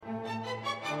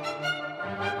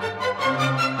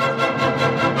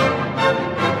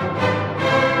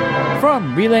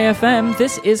From Relay FM,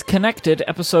 this is Connected,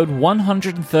 episode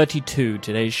 132.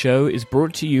 Today's show is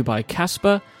brought to you by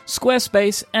Casper,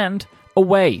 Squarespace, and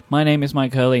Away. My name is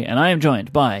Mike Hurley, and I am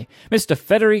joined by Mr.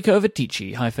 Federico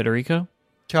Viticci. Hi, Federico.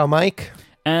 Ciao, Mike.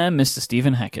 And Mr.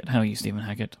 Stephen Hackett. How are you, Stephen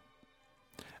Hackett?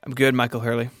 I'm good, Michael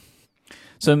Hurley.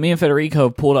 So me and Federico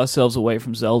pulled ourselves away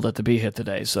from Zelda to be here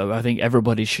today, so I think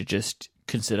everybody should just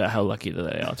consider how lucky that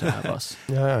they are to have us.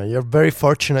 Yeah, you're very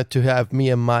fortunate to have me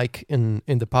and Mike in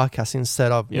the podcast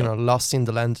instead of, lost in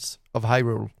the lands of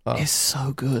Hyrule. It's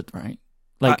so good, right?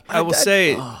 I will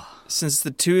say, since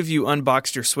the two of you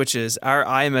unboxed your Switches, our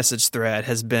iMessage thread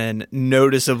has been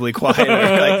noticeably quieter.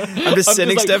 I'm just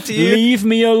sending stuff to you. Leave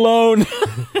me alone.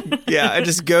 Yeah, it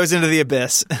just goes into the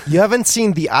abyss. You haven't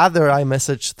seen the other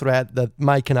iMessage thread that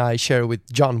Mike and I share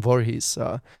with John Voorhees.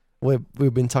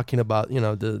 We've been talking about, the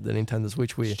Nintendo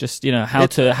Switch. It's just, how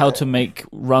to make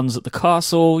runs at the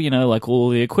castle, like all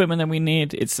the equipment that we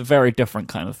need. It's a very different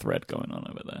kind of thread going on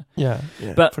over there.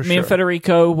 Yeah, but me and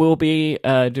Federico will be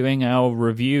doing our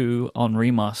review on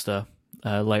Remaster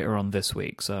later on this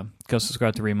week. So go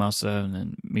subscribe to Remaster, and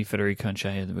then me, Federico, and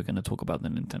Shay, we're going to talk about the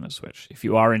Nintendo Switch. If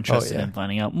you are interested in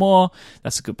finding out more,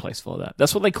 that's a good place for that.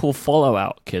 That's what they call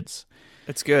Fallout, kids.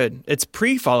 It's good. It's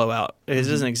pre-Fallout. It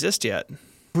doesn't exist yet.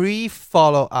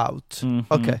 Pre-Fallout.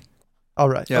 Mm-hmm. Okay. All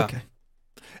right. Yeah. Okay.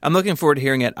 I'm looking forward to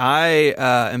hearing it. I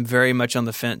am very much on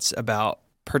the fence about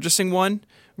purchasing one,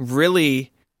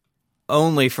 really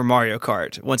only for Mario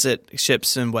Kart, once it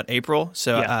ships in, April?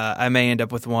 So I may end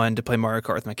up with one to play Mario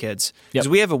Kart with my kids. Because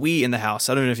we have a Wii in the house.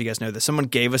 I don't know if you guys know this. Someone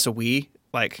gave us a Wii,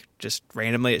 just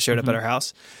randomly. It showed up at our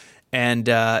house. And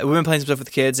we've been playing some stuff with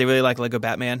the kids. They really like Lego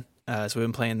Batman, so we've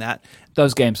been playing that.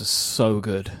 Those games are so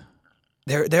good.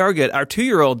 They are good. Our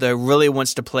 2-year-old, though, really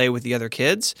wants to play with the other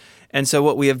kids. And so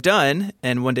what we have done,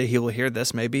 and one day he will hear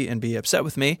this maybe and be upset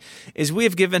with me, is we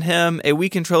have given him a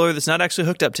Wii controller that's not actually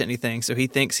hooked up to anything. So he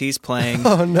thinks he's playing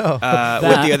with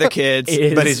the other kids,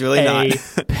 but he's really not.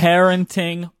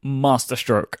 Parenting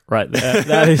masterstroke right there.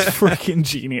 That is freaking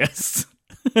genius.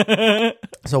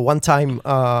 So one time,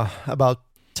 about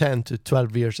 10 to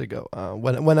 12 years ago,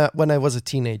 when I was a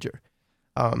teenager,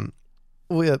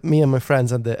 me and my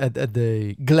friends at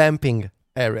the glamping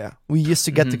area, we used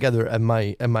to get together at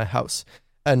my house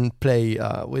and play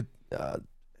with it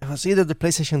was either the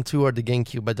PlayStation 2 or the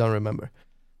GameCube, I don't remember.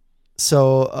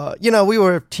 So we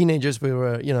were teenagers, we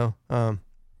were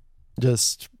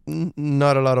just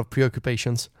not a lot of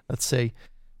preoccupations, let's say.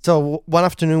 So one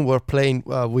afternoon we're playing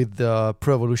with the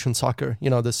Pro Evolution Soccer,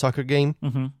 the soccer game.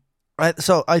 Mm-hmm. Right?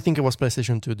 So I think it was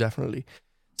PlayStation 2, definitely.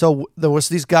 So there was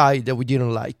this guy that we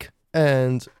didn't like.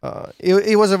 And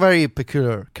it was a very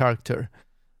peculiar character.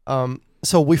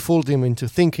 So we fooled him into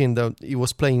thinking that he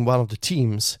was playing one of the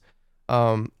teams.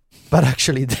 But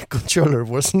actually, the controller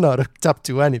was not hooked up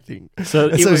to anything. So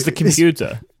it was the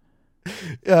computer?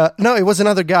 No, it was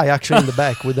another guy actually in the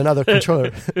back with another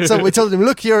controller. So we told him,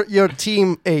 look, you're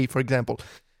team A, for example.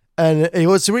 And he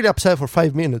was really upset for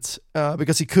 5 minutes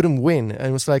because he couldn't win. And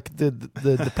it was like,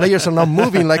 the players are not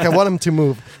moving like I want them to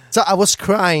move. So I was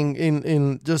crying,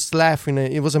 in just laughing.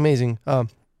 It was amazing.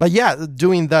 But yeah,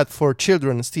 doing that for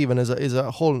children, Stephen, is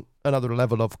a whole another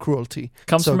level of cruelty.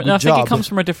 I think it comes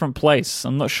from a different place.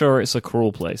 I'm not sure it's a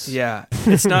cruel place. Yeah,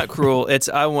 it's not cruel. It's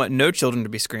I want no children to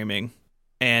be screaming.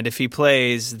 And if he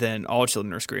plays, then all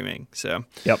children are screaming. So,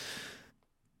 yep.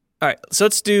 All right, so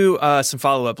let's do some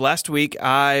follow-up. Last week,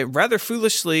 I rather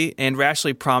foolishly and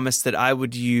rashly promised that I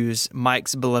would use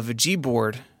Mike's beloved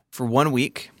Gboard for 1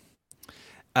 week,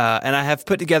 and I have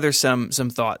put together some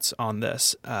thoughts on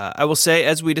this. I will say,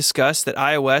 as we discussed, that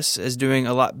iOS is doing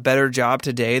a lot better job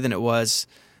today than it was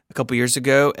a couple years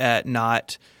ago at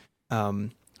not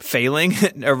failing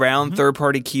around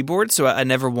third-party keyboards, so I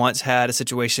never once had a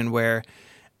situation where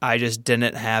I just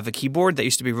didn't have a keyboard. That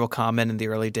used to be real common in the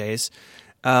early days.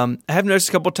 I have noticed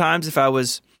a couple times I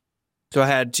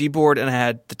had Gboard and I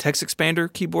had the text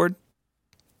expander keyboard,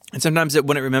 and sometimes it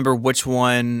wouldn't remember which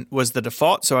one was the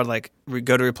default, so I'd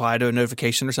go to reply to a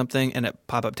notification or something, and it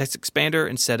pop up text expander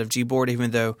instead of Gboard,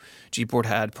 even though Gboard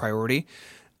had priority.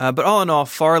 But all in all,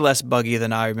 far less buggy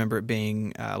than I remember it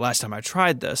being last time I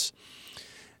tried this.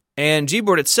 And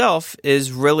Gboard itself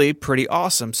is really pretty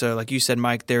awesome. So like you said,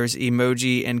 Mike, there's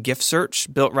emoji and GIF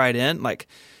search built right in.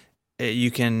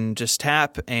 You can just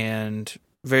tap and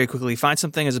very quickly find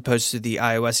something, as opposed to the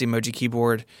iOS emoji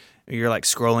keyboard. You're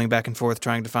scrolling back and forth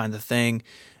trying to find the thing.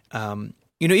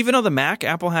 Even on the Mac,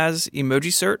 Apple has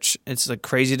emoji search. It's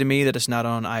crazy to me that it's not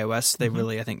on iOS. They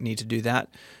really, I think, need to do that.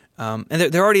 And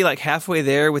they're already halfway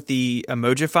there with the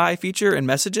Emojify feature in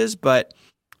Messages, but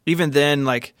even then,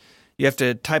 you have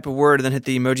to type a word and then hit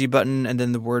the emoji button and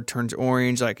then the word turns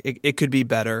orange. Like it could be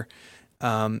better.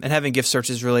 And having GIF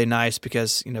search is really nice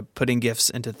because, putting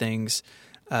GIFs into things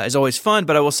is always fun.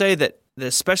 But I will say that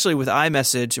especially with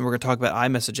iMessage, and we're going to talk about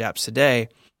iMessage apps today,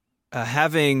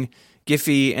 having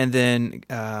Giphy and then,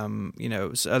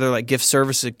 other like GIF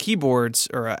service keyboards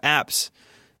or apps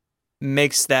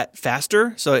makes that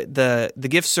faster. So the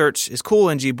GIF search is cool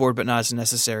in Gboard, but not as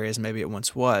necessary as maybe it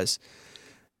once was.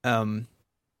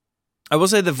 I will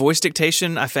say the voice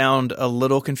dictation I found a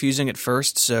little confusing at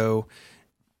first. So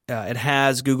it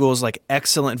has Google's like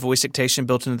excellent voice dictation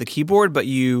built into the keyboard, but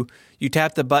you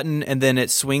tap the button and then it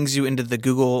swings you into the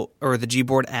Google or the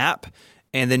Gboard app,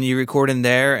 and then you record in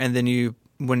there, and then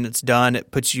when it's done,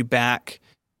 it puts you back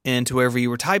into wherever you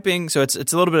were typing. So it's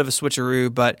a little bit of a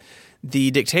switcheroo, but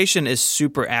the dictation is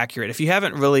super accurate. If you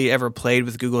haven't really ever played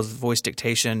with Google's voice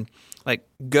dictation,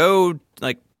 go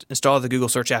install the Google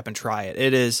Search app and try it.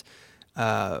 It is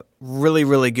really,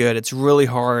 really good. It's really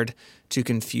hard to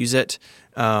confuse it.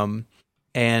 And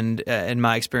in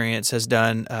my experience, has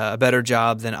done a better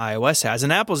job than iOS has.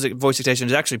 And Apple's voice dictation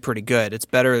is actually pretty good. It's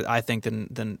better, I think,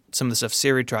 than some of the stuff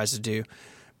Siri tries to do.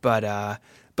 But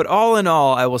all in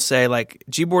all, I will say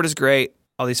Gboard is great.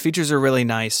 All these features are really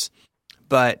nice.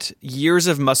 But years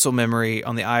of muscle memory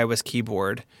on the iOS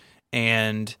keyboard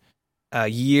and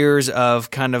years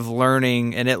of kind of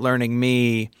learning and it learning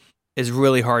me is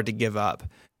really hard to give up.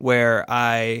 Where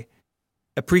I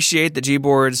appreciate that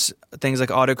Gboard's things like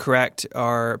autocorrect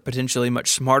are potentially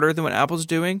much smarter than what Apple's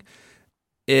doing.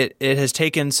 It has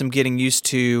taken some getting used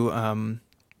to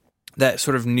that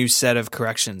sort of new set of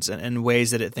corrections and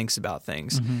ways that it thinks about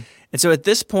things. Mm-hmm. And so at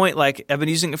this point, I've been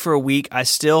using it for a week, I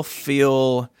still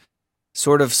feel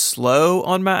sort of slow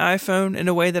on my iPhone in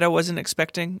a way that I wasn't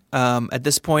expecting. At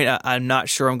this point, I'm not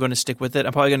sure I'm going to stick with it.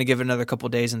 I'm probably going to give it another couple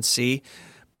of days and see.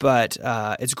 But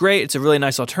it's great. It's a really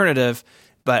nice alternative.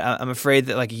 But I'm afraid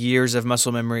that years of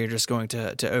muscle memory are just going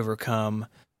to overcome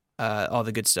all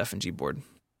the good stuff in Gboard.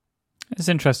 It's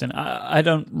interesting. I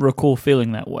don't recall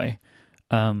feeling that way.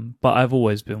 But I've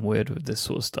always been weird with this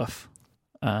sort of stuff.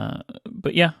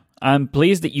 But yeah, I'm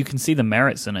pleased that you can see the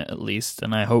merits in it at least.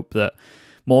 And I hope that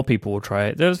more people will try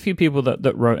it. There's a few people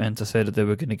that wrote in to say that they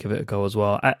were going to give it a go as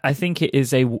well. I think it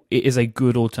is a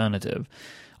good alternative.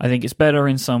 I think it's better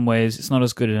in some ways. It's not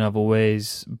as good in other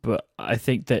ways. But I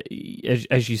think that,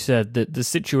 as you said, that the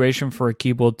situation for a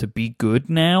keyboard to be good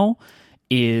now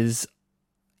is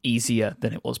easier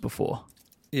than it was before.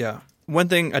 Yeah. One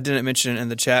thing I didn't mention in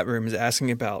the chat room is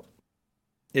asking about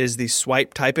is the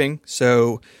swipe typing.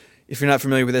 So if you're not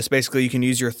familiar with this, basically you can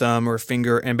use your thumb or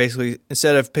finger and basically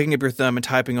instead of picking up your thumb and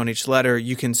typing on each letter,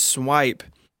 you can swipe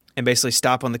and basically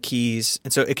stop on the keys.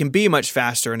 And so it can be much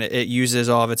faster and it uses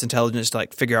all of its intelligence to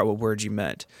figure out what words you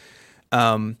meant.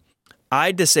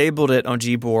 I disabled it on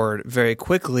Gboard very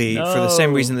quickly for the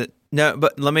same reason that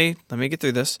but let me get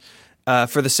through this.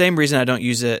 For the same reason I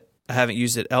haven't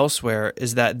used it elsewhere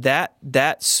is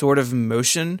that sort of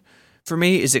motion for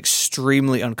me is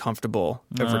extremely uncomfortable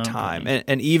over time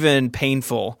and even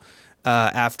painful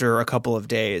after a couple of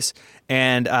days.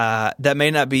 And that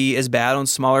may not be as bad on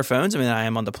smaller phones. I mean, I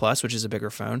am on the Plus, which is a bigger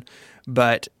phone.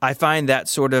 But I find that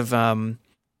sort of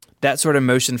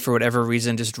motion, for whatever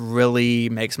reason, just really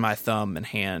makes my thumb and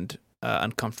hand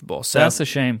uncomfortable. So that's a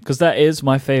shame because that is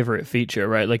my favorite feature,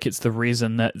 right? It's the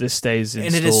reason that this stays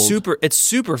installed. And it's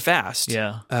super fast.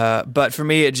 Yeah. But for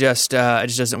me, it just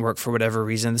doesn't work for whatever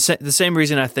reason. The same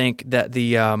reason I think that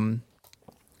the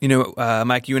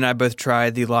Mike, you and I both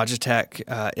tried the Logitech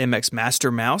MX Master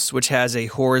Mouse, which has a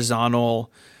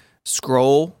horizontal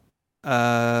scroll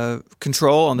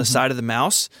control on the side of the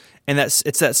mouse. And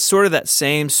it's that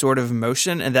same sort of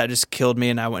motion, and that just killed me.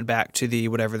 And I went back to the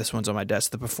whatever this one's on my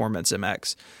desk, the Performance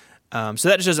MX. So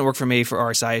that just doesn't work for me for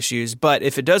RSI issues. But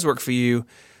if it does work for you,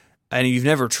 and you've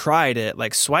never tried it,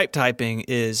 swipe typing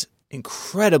is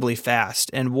incredibly fast.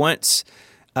 And once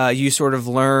you sort of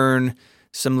learn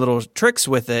some little tricks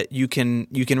with it, you can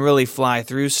really fly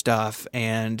through stuff,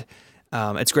 and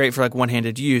it's great for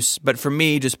one-handed use. But for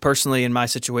me, just personally in my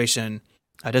situation,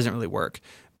 it doesn't really work.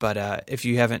 But if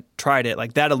you haven't tried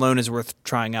it, that alone is worth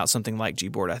trying out something like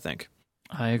Gboard, I think.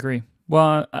 I agree.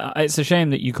 Well, it's a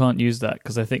shame that you can't use that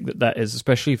because I think that is,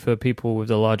 especially for people with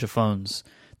the larger phones,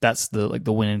 that's the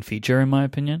winning feature in my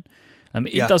opinion.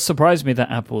 It does surprise me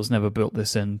that Apple's never built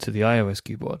this into the iOS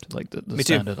keyboard, the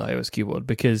standard iOS keyboard,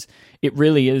 because it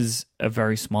really is a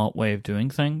very smart way of doing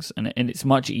things, and it's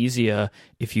much easier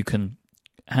if you can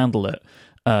handle it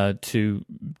to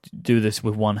do this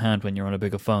with one hand when you're on a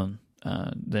bigger phone.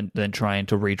 than trying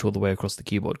to reach all the way across the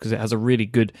keyboard, because it has a really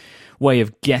good way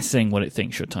of guessing what it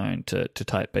thinks you're trying to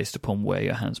type based upon where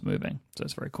your hand's moving. So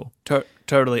it's very cool.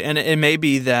 Totally. And it may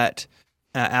be that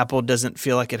Apple doesn't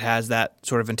feel like it has that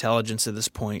sort of intelligence at this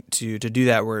point to do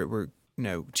that, where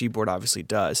Gboard obviously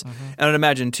does. Mm-hmm. And I'd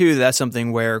imagine too that's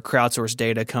something where crowdsourced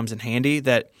data comes in handy,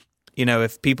 that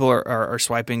if people are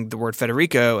swiping the word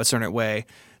Federico a certain way,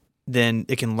 then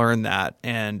it can learn that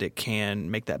and it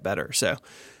can make that better. So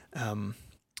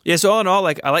so all in all,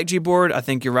 I like Gboard. I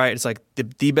think you're right. It's like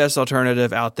the best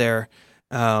alternative out there.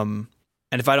 And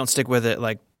if I don't stick with it,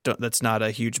 that's not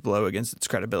a huge blow against its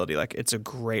credibility. It's a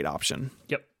great option.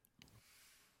 Yep.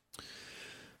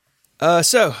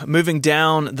 So moving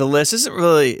down the list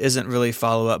isn't really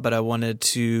follow up, but I wanted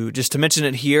to mention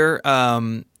it here.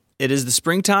 It is the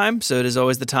springtime, so it is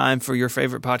always the time for your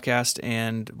favorite podcast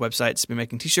and websites to be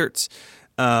making t-shirts.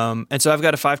 And so I've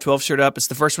got a 512 shirt up. It's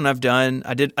the first one I've done.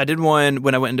 I did one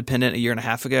when I went independent a year and a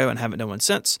half ago and haven't done one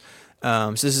since.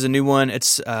 So this is a new one.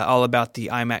 It's all about the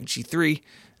iMac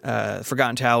G3.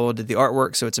 Forgotten Towel did the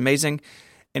artwork, so it's amazing.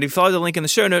 And if you follow the link in the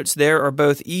show notes, there are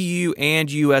both EU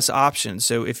and US options.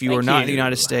 So if you are not in the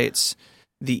United States,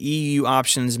 the EU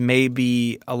options may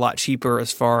be a lot cheaper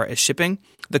as far as shipping.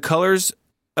 The colors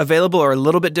available are a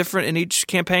little bit different in each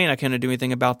campaign. I can't do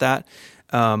anything about that.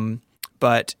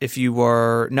 But if you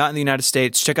are not in the United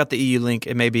States, check out the EU link.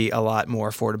 It may be a lot more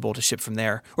affordable to ship from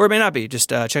there. Or it may not be. Just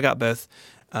check out both.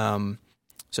 So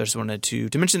I just wanted to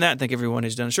mention that and thank everyone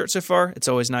who's done a shirt so far. It's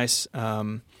always nice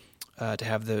to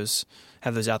have those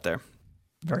out there.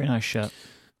 Very nice shirt.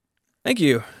 Thank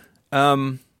you.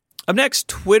 Up next,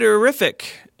 Twitterific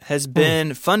has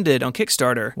been funded on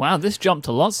Kickstarter. Wow, this jumped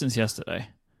a lot since yesterday.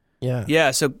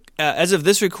 Yeah. So as of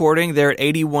this recording, they're at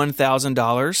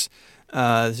 $81,000.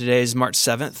 Today is March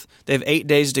 7th. They have 8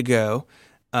 days to go.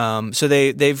 So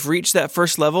they've reached that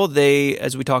first level.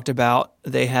 As we talked about,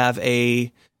 they have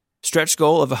a stretch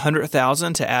goal of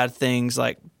 100,000 to add things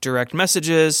like direct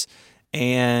messages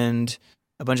and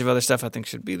a bunch of other stuff I think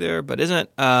should be there, but isn't.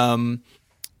 I'm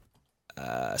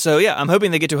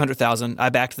hoping they get to 100,000. I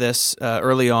backed this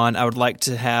early on. I would like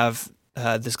to have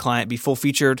this client be full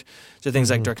featured. So things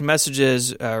like direct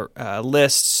messages,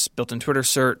 lists, built-in Twitter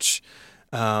search,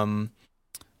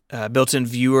 built-in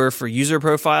viewer for user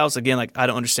profiles. Again, I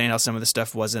don't understand how some of this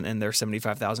stuff wasn't in their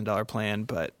 $75,000 plan,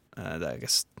 but I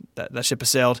guess that ship has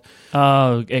sailed.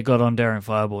 Oh, it got on Daring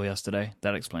Fireball yesterday.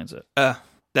 That explains it.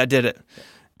 That did it.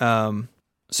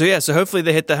 So hopefully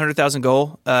they hit the 100,000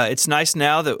 goal. It's nice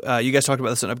now that you guys talked about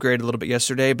this on Upgrade a little bit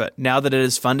yesterday, but now that it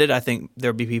is funded, I think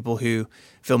there'll be people who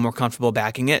feel more comfortable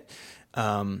backing it.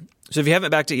 So if you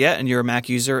haven't backed it yet and you're a Mac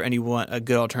user and you want a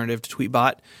good alternative to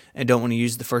Tweetbot and don't want to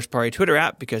use the first-party Twitter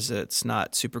app because it's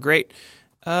not super great,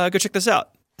 go check this out.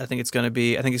 I think it's going to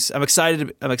be. I'm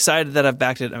excited. I'm excited that I've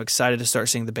backed it. I'm excited to start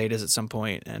seeing the betas at some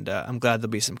point, and I'm glad there'll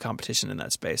be some competition in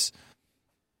that space.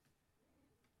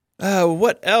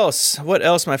 What else? What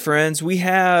else, my friends? We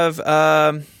have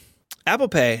Apple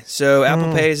Pay. So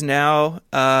Apple Pay is now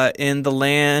in the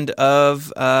land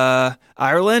of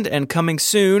Ireland and coming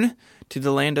soon to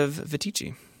the land of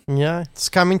Vitici. Yeah, it's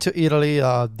coming to Italy.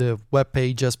 The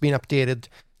webpage has been updated.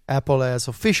 Apple has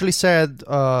officially said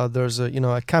there's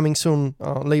a coming soon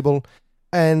label,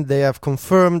 and they have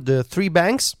confirmed the 3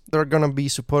 banks that are going to be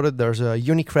supported. There's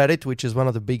UniCredit, which is one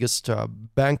of the biggest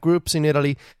bank groups in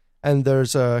Italy, and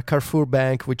there's Carrefour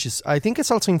Bank, which is, I think it's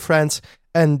also in France,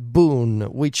 and Boon,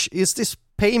 which is this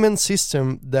payment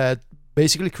system that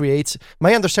basically creates,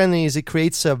 my understanding is it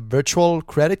creates a virtual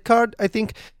credit card, I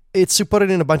think. It's supported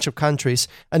in a bunch of countries,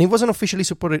 and it wasn't officially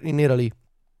supported in Italy.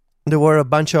 There were a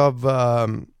bunch of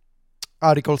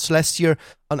articles last year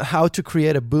on how to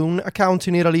create a Boon account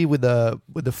in Italy with a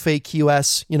fake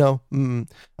US,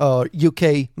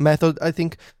 UK method. I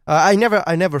think I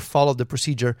never followed the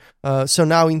procedure. So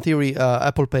now, in theory,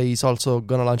 Apple Pay is also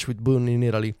gonna launch with Boon in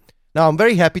Italy. Now, I'm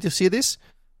very happy to see this.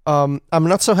 I'm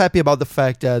not so happy about the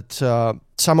fact that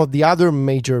some of the other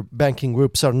major banking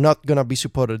groups are not gonna be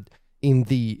supported in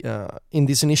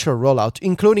this initial rollout,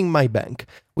 including my bank,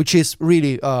 which is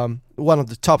really one of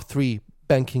the top 3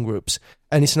 banking groups,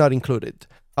 and it's not included.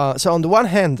 So on the one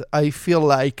hand, I feel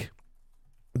like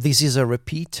this is a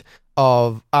repeat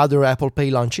of other Apple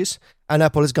Pay launches, and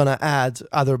Apple is gonna add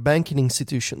other banking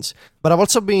institutions. But I've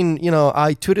also been,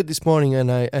 I tweeted this morning,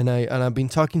 and I've been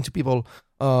talking to people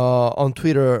on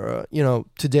Twitter,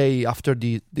 today after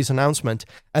this announcement,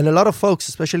 and a lot of folks,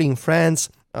 especially in France,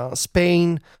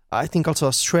 Spain, I think also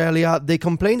Australia, they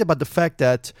complained about the fact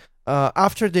that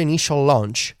after the initial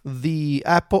launch, the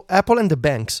Apple and the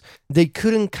banks, they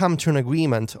couldn't come to an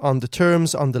agreement on the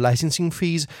terms, on the licensing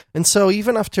fees, and so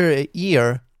even after a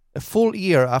year, a full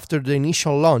year after the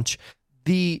initial launch,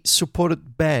 the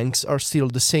supported banks are still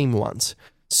the same ones.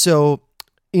 So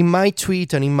in my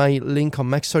tweet and in my link on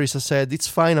Mac Stories, I said, it's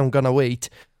fine, I'm going to wait.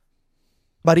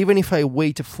 But even if I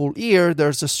wait a full year,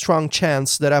 there's a strong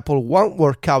chance that Apple won't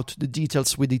work out the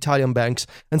details with Italian banks.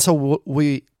 And so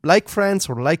we, like France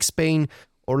or like Spain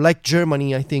or like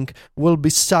Germany, I think, will be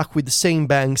stuck with the same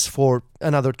banks for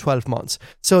another 12 months.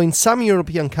 So in some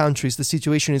European countries, the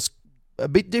situation is a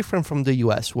bit different from the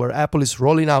US, where Apple is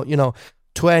rolling out,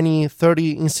 20,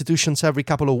 30 institutions every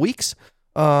couple of weeks.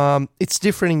 It's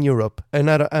different in Europe. And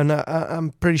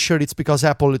I'm pretty sure it's because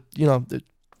Apple,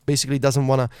 basically doesn't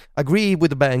want to agree with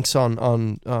the banks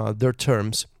on their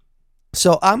terms.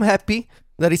 So I'm happy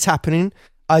that it's happening.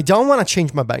 I don't want to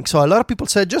change my bank. So a lot of people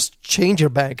said, just change your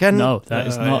bank. And no, that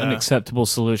is not an acceptable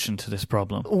solution to this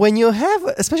problem.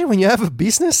 Especially when you have a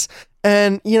business,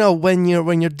 and when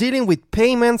you're dealing with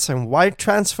payments and wire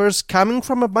transfers coming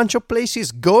from a bunch of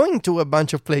places, going to a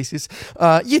bunch of places,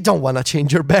 you don't want to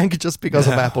change your bank just because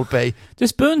of Apple Pay.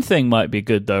 This Boon thing might be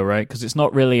good though, right? Because it's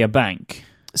not really a bank.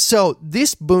 So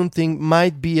this Boon thing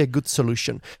might be a good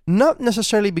solution. Not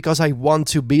necessarily because I want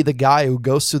to be the guy who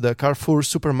goes to the Carrefour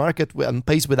supermarket and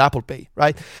pays with Apple Pay,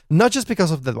 right? Not just because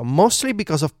of that, but mostly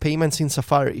because of payments in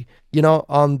Safari,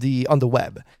 on the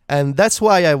web. And that's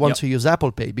why I want to use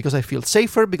Apple Pay, because I feel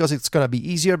safer, because it's going to be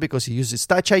easier, because it uses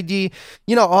Touch ID,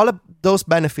 all of those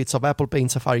benefits of Apple Pay in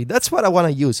Safari. That's what I want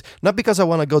to use. Not because I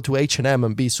want to go to H&M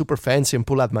and be super fancy and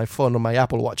pull out my phone or my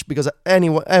Apple Watch, because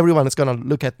everyone is going to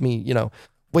look at me,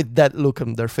 with that look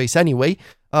on their face anyway.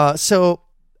 So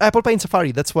Apple Pay in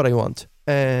Safari, that's what I want.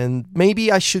 And maybe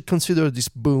I should consider this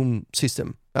Boon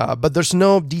system. But there's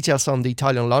no details on the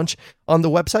Italian launch on the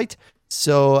website.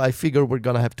 So I figure we're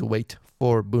going to have to wait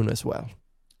for Boon as well.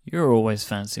 You're always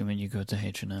fancy when you go to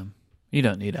H&M. You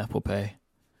don't need Apple Pay.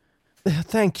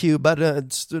 Thank you. But,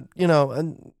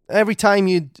 and every time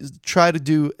you try to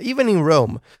do, even in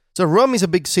Rome. So Rome is a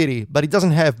big city, but it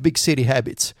doesn't have big city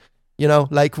habits.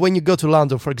 Like when you go to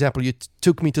London, for example, you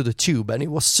took me to the tube and it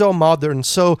was so modern,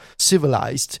 so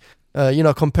civilized,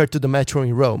 compared to the metro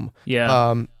in Rome.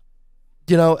 Yeah.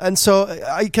 And so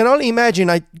I can only imagine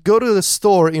I go to the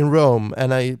store in Rome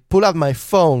and I pull out my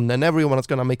phone and everyone is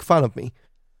going to make fun of me.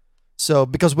 So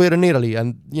because we're in Italy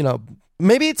and,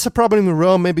 maybe it's a problem in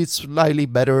Rome. Maybe it's slightly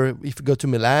better if you go to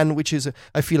Milan, which is,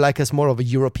 I feel like, has more of a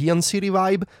European city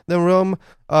vibe than Rome.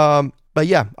 But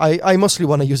yeah, I mostly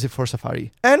want to use it for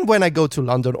Safari. And when I go to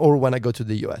London or when I go to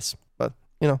the US. But,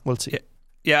 we'll see.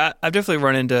 Yeah, I've definitely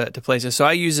run into places. So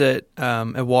I use it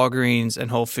at Walgreens and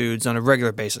Whole Foods on a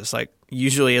regular basis, like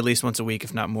usually at least once a week,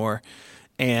 if not more.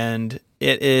 And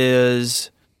it is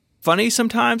funny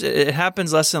sometimes. It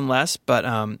happens less and less, but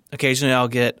occasionally I'll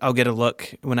get a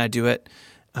look when I do it.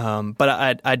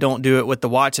 But I don't do it with the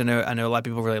watch. I know a lot of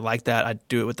people really like that. I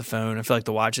do it with the phone. I feel like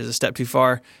the watch is a step too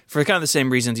far for kind of the same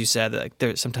reasons you said.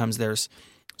 That sometimes there's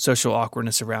social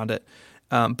awkwardness around it.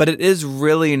 But it is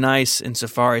really nice in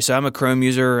Safari. So I'm a Chrome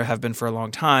user, have been for a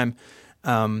long time.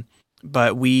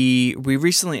 But we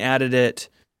recently added it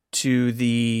to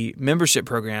the membership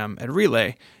program at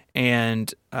Relay,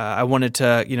 and I wanted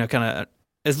to kind of.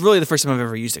 It's really the first time I've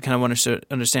ever used it. Kind of wanted to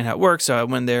understand how it works. So I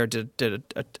went there, did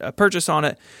a purchase on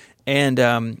it, and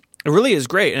it really is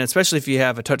great. And especially if you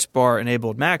have a touch bar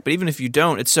enabled Mac, but even if you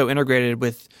don't, it's so integrated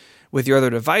with your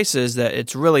other devices that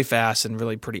it's really fast and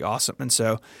really pretty awesome. And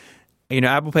so,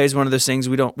 Apple Pay is one of those things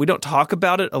we don't talk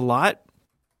about it a lot.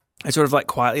 It's sort of like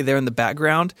quietly there in the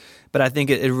background, but I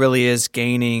think it really is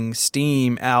gaining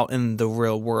steam out in the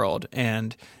real world.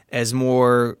 And as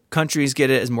more countries get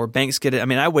it, as more banks get it,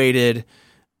 I waited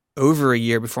over a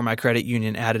year before my credit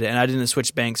union added it, and I didn't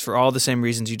switch banks for all the same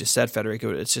reasons you just said,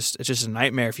 Federico. It's just a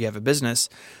nightmare if you have a business,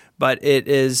 but it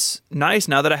is nice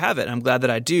now that I have it. I'm glad that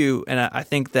I do, and I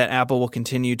think that Apple will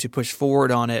continue to push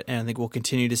forward on it, and I think we'll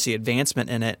continue to see advancement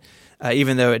in it,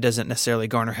 even though it doesn't necessarily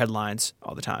garner headlines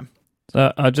all the time.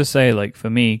 So I'll just say, like, for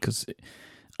me, because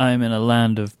I'm in a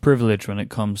land of privilege when it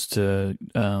comes to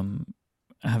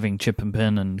having chip and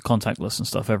pin and contactless and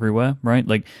stuff everywhere, right?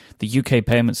 Like the UK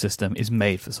payment system is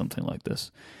made for something like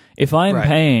this. If I'm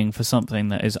paying for something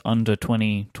that is under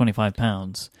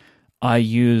 £25, I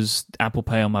use Apple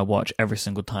Pay on my watch every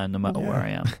single time, no matter where I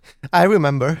am. I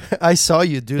remember. I saw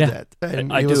you do that.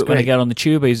 And I do it when I get on the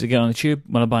tube. I used to get on the tube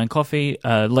when I'm buying coffee.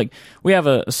 Like we have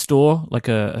a store, like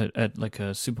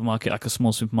a supermarket, like a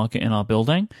small supermarket in our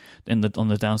building, on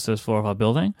the downstairs floor of our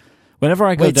building. Whenever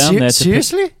I go down there,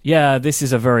 seriously? Yeah, this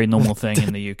is a very normal thing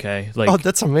in the UK. Like, oh,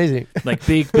 that's amazing! Like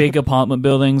big apartment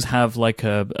buildings have like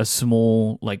a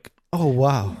small like Oh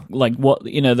wow! Like what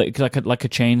like a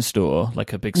chain store,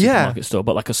 like a big supermarket store,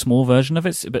 but like a small version of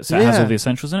it, but it has all the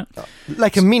essentials in it,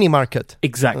 like a mini market.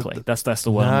 Exactly. That's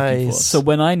the word I'm looking for. So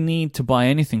when I need to buy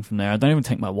anything from there, I don't even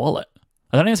take my wallet.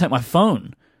 I don't even take my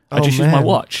phone. I just use my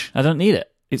watch. I don't need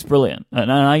it. It's brilliant, and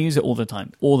I use it all the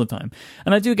time.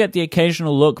 And I do get the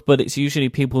occasional look, but it's usually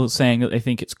people saying that they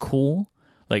think it's cool.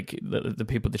 Like the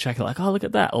people that check it, like, oh, look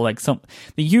at that, or like the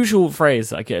usual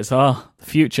phrase I get is, oh, the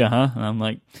future, huh? And I'm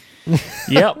like,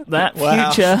 yep, that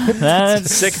future,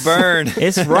 that's sick burn.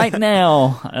 It's right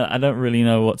now. I don't really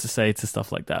know what to say to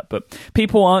stuff like that, but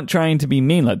people aren't trying to be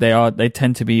mean. Like they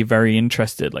tend to be very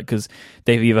interested, like because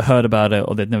they've either heard about it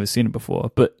or they've never seen it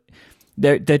before. But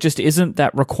there just isn't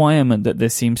that requirement that there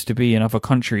seems to be in other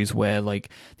countries where like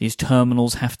these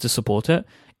terminals have to support it.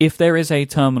 If there is a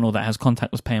terminal that has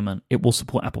contactless payment, it will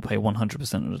support Apple Pay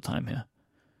 100% of the time here.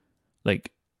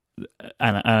 Like,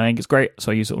 and I think it's great,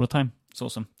 so I use it all the time. It's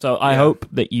awesome. So I hope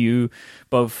that you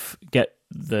both get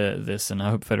this, and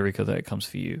I hope, Federico, that it comes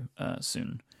for you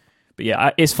soon. But yeah,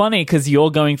 it's funny because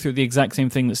you're going through the exact same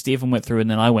thing that Stephen went through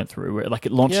and then I went through, where like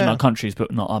it launched in our countries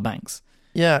but not our banks.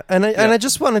 Yeah, and I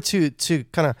just wanted to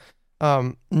kind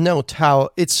of note how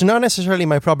it's not necessarily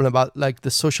my problem about like the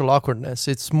social awkwardness.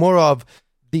 It's more of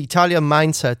the Italian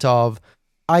mindset of,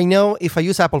 I know if I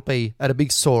use Apple Pay at a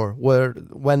big store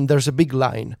when there's a big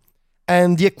line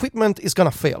and the equipment is going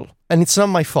to fail and it's not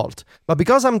my fault, but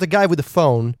because I'm the guy with the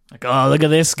phone, like, oh, look at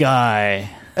this guy.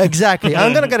 Exactly.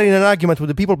 I'm going to get in an argument with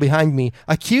the people behind me,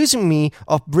 accusing me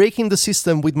of breaking the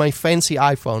system with my fancy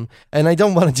iPhone. And I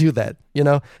don't want to do that,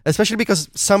 especially because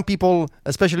some people,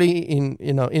 especially in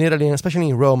Italy and especially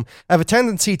in Rome, have a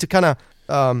tendency to kind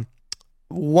of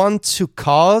want to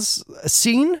cause a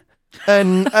scene.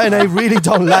 And I really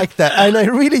don't like that.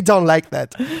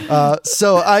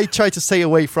 So I try to stay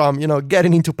away from,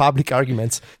 getting into public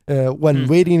arguments when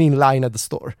waiting in line at the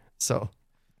store. So,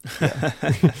 yeah.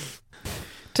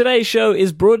 Today's show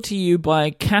is brought to you by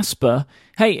Casper.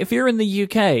 Hey, if you're in the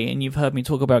UK and you've heard me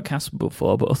talk about Casper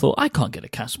before, but I thought, I can't get a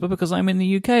Casper because I'm in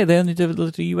the UK. They only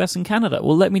deliver to the US and Canada.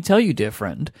 Well, let me tell you, dear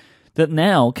friend, that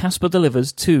now Casper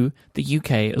delivers to the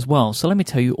UK as well. So let me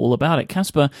tell you all about it.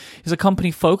 Casper is a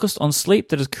company focused on sleep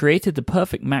that has created the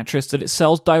perfect mattress that it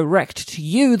sells direct to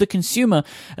you, the consumer,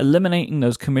 eliminating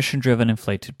those commission-driven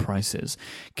inflated prices.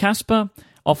 Casper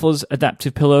offers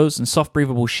adaptive pillows and soft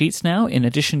breathable sheets now, in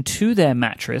addition to their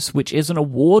mattress, which is an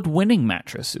award-winning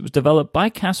mattress. It was developed by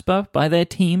Casper, by their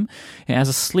team. It has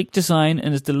a sleek design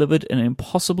and is delivered in an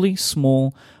impossibly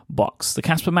small box. The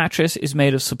Casper mattress is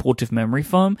made of supportive memory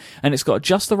foam, and it's got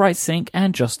just the right sink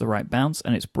and just the right bounce,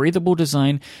 and its breathable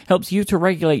design helps you to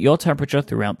regulate your temperature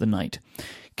throughout the night.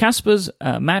 Casper's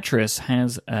mattress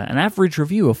has an average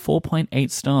review of 4.8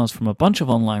 stars from a bunch of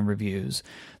online reviews.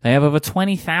 They have over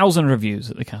 20,000 reviews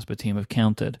that the Casper team have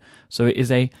counted. So it is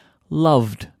a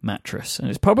loved mattress, and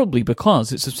it's probably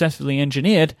because it's successfully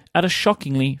engineered at a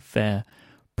shockingly fair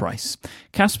price.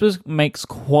 Casper makes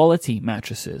quality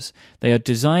mattresses. They are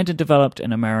designed and developed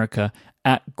in America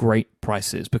at great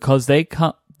prices because they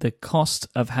cut the cost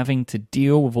of having to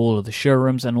deal with all of the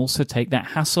showrooms and also take that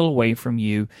hassle away from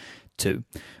you too.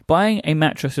 Buying a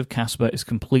mattress of Casper is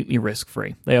completely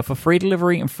risk-free. They offer free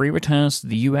delivery and free returns to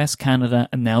the US, Canada,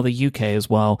 and now the UK as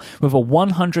well, with a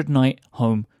 100-night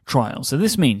home trial. So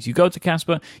this means you go to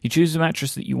Casper, you choose the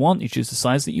mattress that you want, you choose the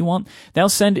size that you want. They'll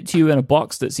send it to you in a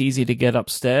box that's easy to get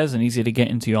upstairs and easy to get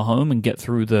into your home and get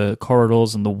through the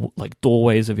corridors and the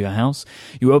doorways of your house.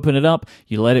 You open it up,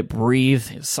 you let it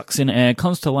breathe, it sucks in air,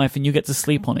 comes to life, and you get to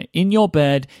sleep on it. In your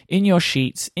bed, in your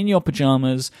sheets, in your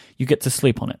pajamas, you get to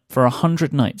sleep on it for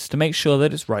 100 nights to make sure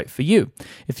that it's right for you.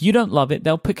 If you don't love it,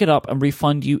 they'll pick it up and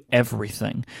refund you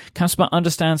everything. Casper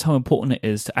understands how important it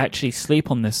is to actually sleep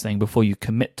on this thing before you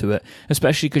commit to it,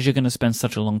 especially because you're going to spend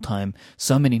such a long time,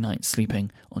 so many nights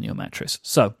sleeping on your mattress.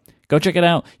 So go check it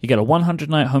out. You get a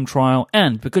 100-night home trial,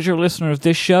 and because you're a listener of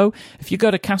this show, if you go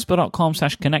to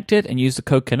casper.com/connected and use the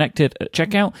code connected at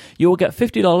checkout, you will get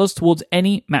 $50 towards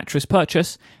any mattress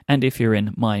purchase, and if you're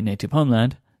in my native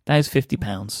homeland, that is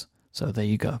 £50. So there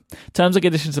you go. Terms and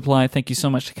conditions apply. Thank you so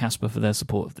much to Casper for their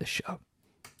support of this show.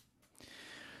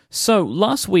 So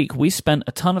last week, we spent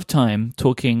a ton of time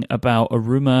talking about a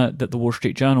rumor that the Wall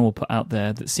Street Journal will put out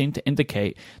there that seemed to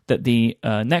indicate that the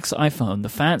next iPhone, the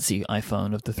fancy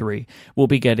iPhone of the three, will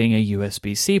be getting a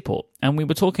USB-C port. And we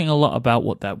were talking a lot about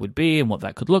what that would be and what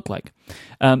that could look like.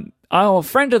 Our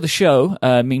friend of the show,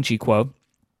 Ming-Chi Kuo,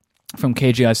 from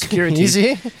KGI Security. Is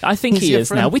he? I think he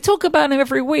is now. We talk about him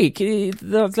every week.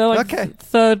 They're like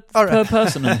third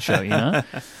person on the show,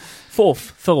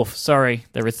 Fourth. Sorry,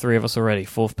 there are 3 of us already.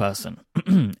 4th person.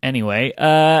 Anyway,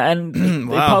 and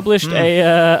they published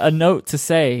a note to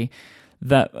say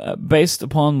that based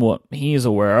upon what he is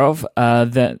aware of,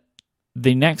 that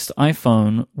the next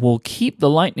iPhone will keep the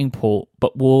Lightning port,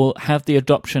 but will have the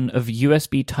adoption of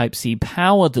USB Type-C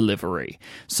power delivery,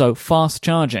 so fast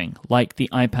charging, like the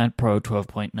iPad Pro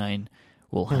 12.9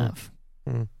 will have.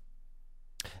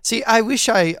 See, I wish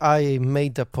I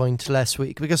made the point last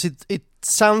week, because it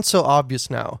sounds so obvious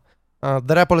now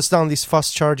that Apple has done this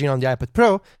fast charging on the iPad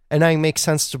Pro, and now it makes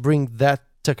sense to bring that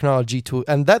technology to,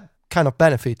 and that kind of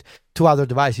benefit to other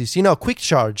devices. Quick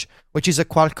charge, which is a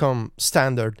Qualcomm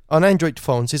standard on Android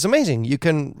phones, is amazing. You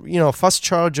can, fast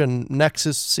charge a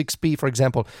Nexus 6P, for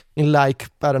example, in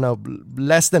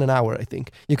less than an hour, I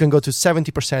think. You can go to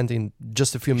 70% in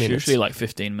just a few minutes. Usually like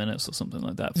 15 minutes or something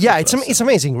like that. Yeah, it's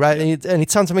amazing, right? And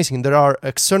it sounds amazing. There are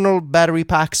external battery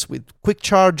packs with quick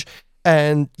charge,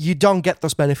 and you don't get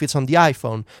those benefits on the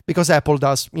iPhone because Apple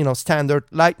does, standard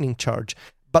Lightning charge.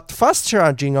 But fast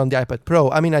charging on the iPad Pro,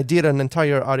 I did an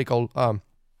entire article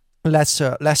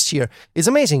last year. It's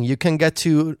amazing. You can get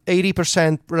to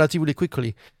 80% relatively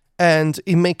quickly, and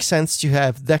it makes sense to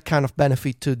have that kind of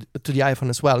benefit to the iPhone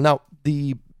as well. Now,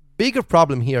 the bigger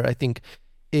problem here, I think,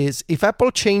 is if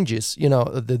Apple changes,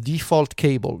 the default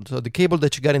cable, so the cable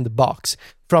that you get in the box,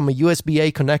 from a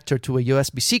USB-A connector to a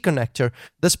USB-C connector,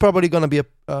 that's probably going to be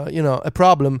a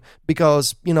problem,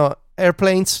 because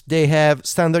airplanes, they have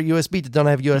standard USB, they don't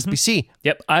have USB-C.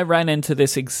 Yep, I ran into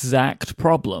this exact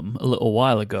problem a little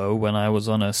while ago when I was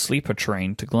on a sleeper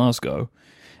train to Glasgow,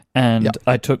 and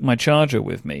I took my charger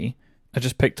with me. I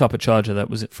just picked up a charger that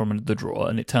was from the drawer,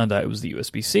 and it turned out it was the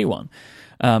USB-C one.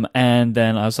 And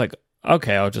then I was like,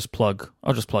 okay, I'll just plug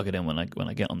it in when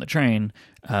I get on the train.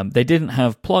 They didn't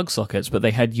have plug sockets, but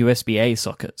they had USB-A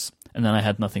sockets, and then I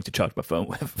had nothing to charge my phone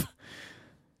with.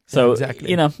 So,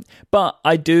 exactly. But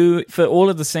I do, for all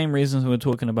of the same reasons we were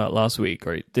talking about last week,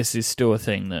 right, this is still a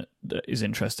thing that is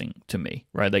interesting to me,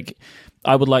 right? Like,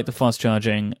 I would like the fast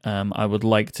charging. I would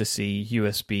like to see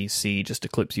USB-C just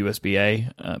eclipse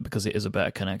USB-A because it is a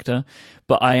better connector.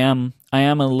 But I am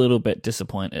a little bit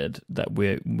disappointed that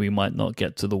we might not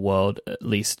get to the world, at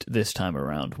least this time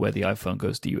around, where the iPhone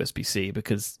goes to USB-C,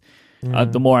 because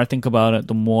the more I think about it,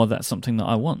 the more that's something that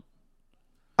I want.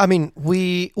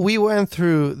 We went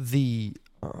through the,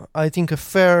 I think, a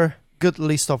fair, good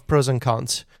list of pros and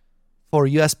cons for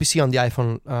USB-C on the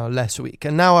iPhone last week.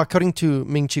 And now, according to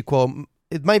Ming-Chi Kuo,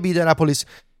 it might be that Apple is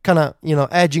kind of,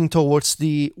 edging towards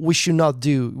the we should not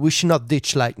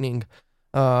ditch Lightning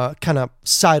kind of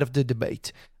side of the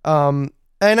debate. And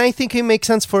I think it makes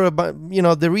sense for,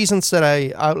 the reasons that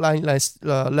I outlined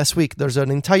last week. There's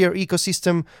an entire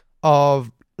ecosystem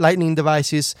of Lightning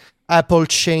devices. Apple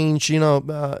changed,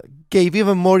 gave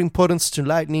even more importance to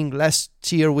Lightning last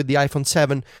year with the iPhone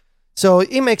 7. So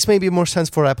it makes maybe more sense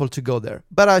for Apple to go there.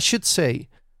 But I should say,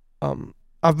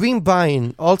 I've been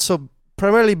buying also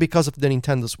primarily because of the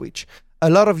Nintendo Switch, a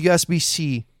lot of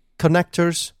USB-C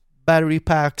connectors, battery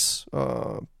packs,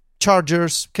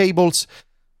 chargers, cables.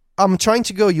 I'm trying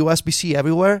to go USB-C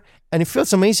everywhere, and it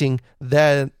feels amazing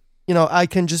that, I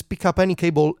can just pick up any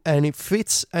cable and it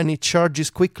fits and it charges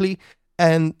quickly,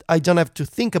 and I don't have to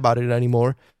think about it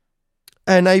anymore.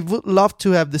 And I would love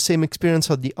to have the same experience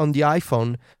on the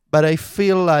iPhone, but I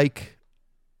feel like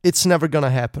it's never going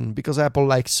to happen because Apple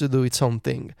likes to do its own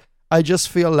thing. I just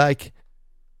feel like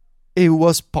it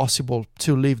was possible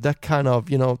to live that kind of,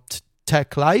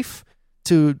 tech life,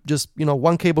 to just,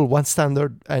 one cable, one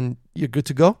standard, and you're good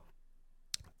to go.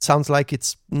 Sounds like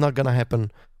it's not going to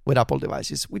happen with Apple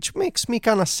devices, which makes me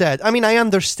kind of sad. I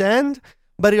understand,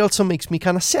 but it also makes me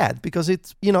kind of sad because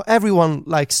it's, everyone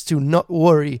likes to not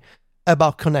worry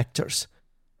about connectors,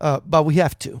 but we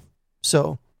have to.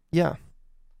 So, yeah.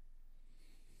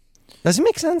 Does it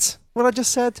make sense what I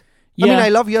just said? Yeah. I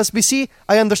love USB-C.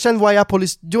 I understand why Apple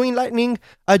is doing Lightning.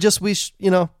 I just wish,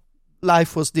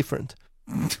 life was different.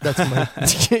 That's my...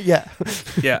 yeah.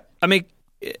 Yeah.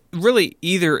 Really,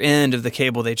 either end of the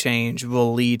cable they change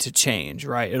will lead to change,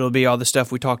 right? It'll be all the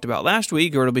stuff we talked about last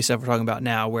week, or it'll be stuff we're talking about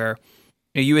now, where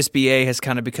USB-A has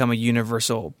kind of become a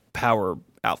universal power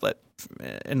outlet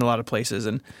in a lot of places.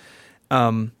 And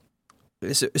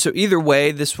so either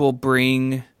way, this will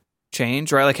bring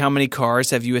change, right? Like, how many cars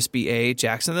have USB-A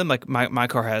jacks in them? Like, my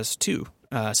car has 2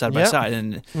 side by side.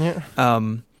 And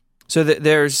so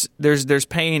there's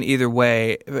pain either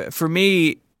way. For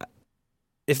me,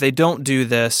 if they don't do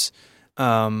this,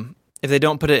 if they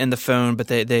don't put it in the phone, but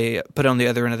they put it on the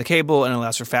other end of the cable and it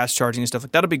allows for fast charging and stuff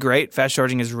like that, that'll be great. Fast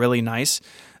charging is really nice.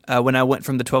 When I went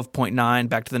from the 12.9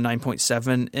 back to the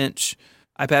 9.7 inch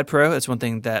iPad Pro, that's one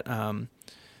thing that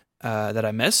that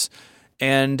I miss.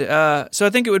 And so I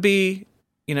think it would be,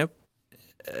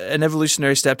 an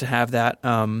evolutionary step to have that.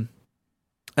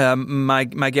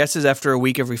 My guess is after a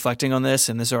week of reflecting on this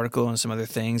and this article and some other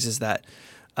things is that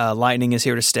Lightning is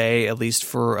here to stay, at least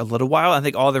for a little while. I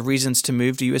think all the reasons to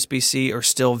move to USB-C are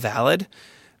still valid,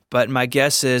 but my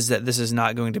guess is that this is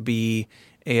not going to be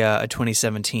a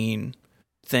 2017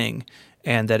 thing,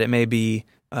 and that it may be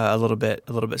a little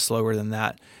bit slower than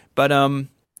that. But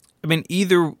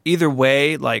either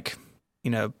way,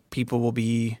 people will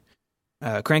be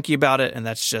cranky about it, and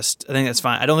I think that's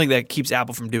fine. I don't think that keeps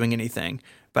Apple from doing anything,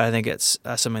 but I think it's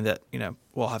something that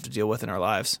we'll have to deal with in our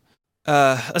lives.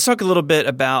 Let's talk a little bit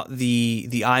about the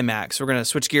iMac. So we're going to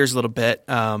switch gears a little bit.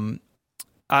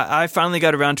 I finally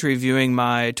got around to reviewing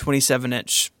my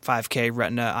 27-inch 5K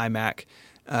Retina iMac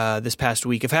this past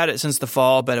week. I've had it since the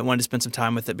fall, but I wanted to spend some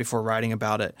time with it before writing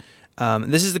about it.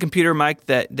 This is the computer, Mike,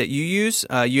 that you use.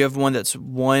 You have one that's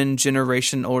one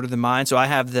generation older than mine. So I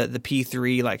have the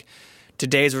P3.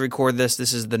 Today as we record this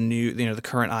is the new, the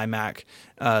current iMac,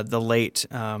 the late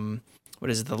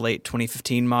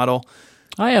 2015 model.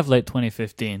 I have late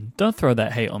 2015. Don't throw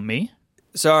that hate on me.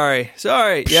 Sorry.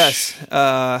 Yes. You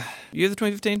have the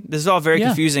 2015? This is all very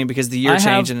confusing because the year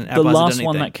changed and Apple hasn't done anything. The last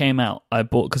one that came out, I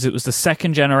bought because it was the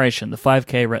second generation, the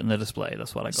 5K Retina display.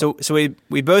 That's what I got. So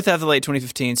we both have the late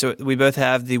 2015. So we both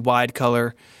have the wide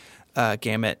color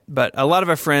gamut. But a lot of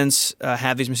our friends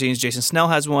have these machines. Jason Snell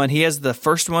has one. He has the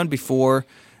first one before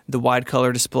the wide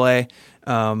color display.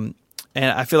 And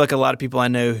I feel like a lot of people I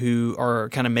know who are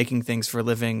kind of making things for a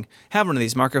living have one of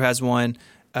these. Marco has one.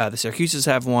 The Syracuses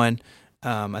have one.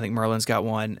 I think Merlin's got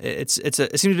one. It seems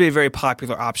to be a very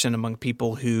popular option among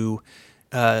people who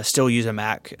still use a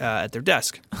Mac at their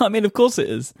desk. I mean, of course it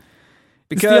is.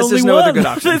 Because there's no other good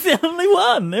option. It's the only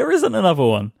one. There isn't another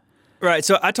one. Right.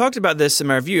 So I talked about this in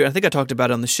my review. I think I talked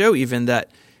about it on the show even, that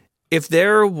if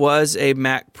there was a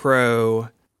Mac Pro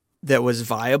that was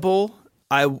viable,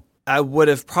 I would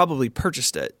have probably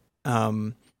purchased it.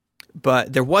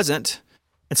 But there wasn't.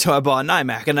 And so I bought an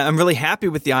iMac. And I'm really happy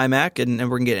with the iMac, and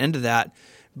we're going to get into that.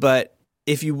 But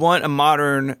if you want a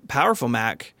modern, powerful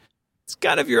Mac, it's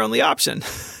kind of your only option.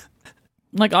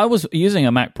 I was using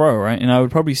a Mac Pro, right? And I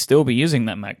would probably still be using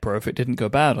that Mac Pro if it didn't go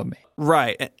bad on me.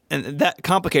 Right. And that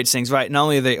complicates things, right? Not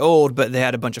only are they old, but they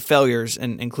had a bunch of failures,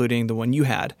 including the one you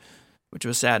had, which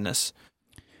was sadness.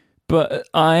 But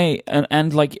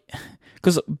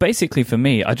because basically for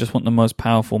me, I just want the most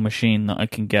powerful machine that I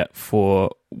can get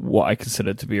for what I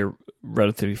consider to be a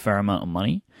relatively fair amount of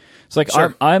money. It's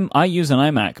sure. I use an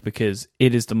iMac because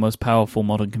it is the most powerful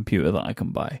modern computer that I can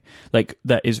buy.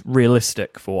 That is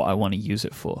realistic for what I want to use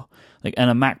it for. And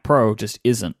a Mac Pro just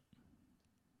isn't.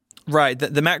 Right.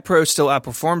 The Mac Pro still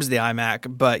outperforms the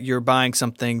iMac, but you're buying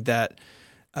something that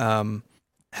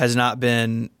has not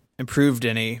been improved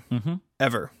any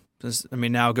ever.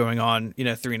 Now going on,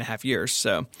 3.5 years.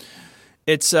 So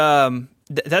it's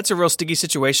that's a real sticky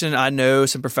situation. I know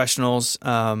some professionals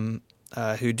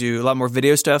who do a lot more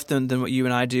video stuff than what you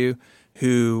and I do,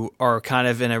 who are kind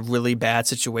of in a really bad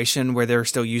situation where they're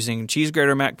still using cheese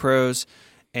grater Mac Pros.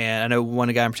 And I know one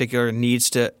guy in particular needs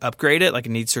to upgrade it,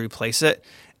 needs to replace it.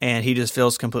 And he just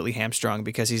feels completely hamstrung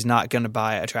because he's not going to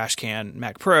buy a trash can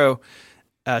Mac Pro,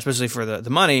 especially for the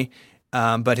money.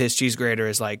 But his cheese grater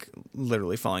is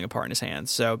literally falling apart in his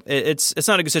hands. So it's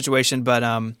not a good situation, but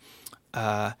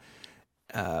we're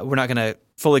not going to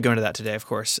fully go into that today, of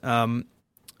course.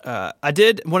 I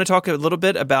did want to talk a little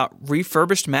bit about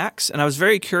refurbished Macs, and I was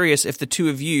very curious if the two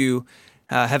of you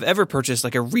have ever purchased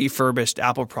a refurbished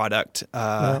Apple product.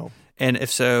 No. And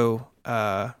if so,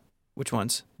 which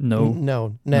ones?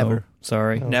 No, never. No,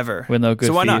 sorry, No. Never. We're no good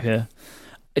So why for not? you here.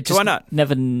 So why not?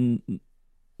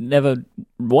 Never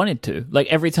wanted to.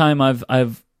 Every time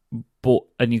I've bought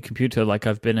a new computer,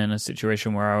 I've been in a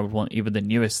situation where I would want either the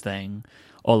newest thing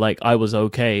or I was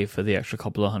okay for the extra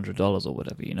couple of $100 or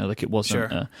whatever, it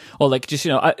wasn't, Sure. or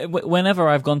whenever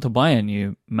I've gone to buy a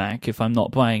new Mac, if I'm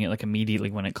not buying it immediately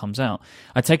when it comes out,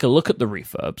 I take a look at the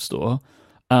refurb store,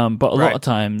 but a lot of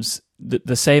times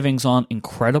the savings aren't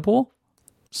incredible,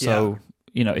 so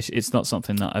it's not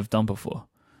something that I've done before.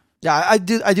 Yeah, I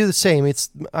do the same. It's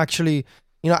actually,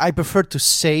 I prefer to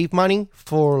save money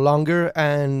for longer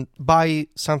and buy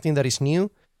something that is new,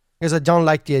 because I don't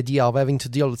like the idea of having to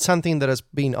deal with something that has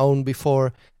been owned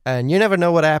before, and you never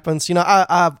know what happens.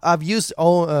 I've used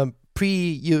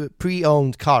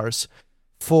pre-owned cars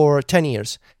for 10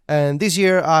 years, and this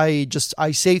year I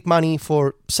saved money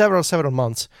for several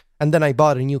months, and then I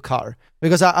bought a new car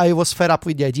because I was fed up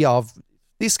with the idea of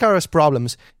this car has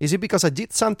problems. Is it because I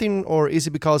did something, or is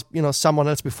it because someone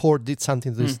else before did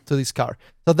something to this car?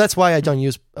 So that's why I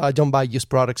don't buy used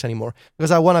products anymore,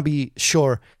 because I want to be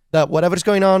sure that whatever's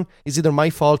going on is either my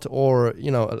fault or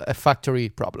a factory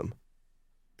problem.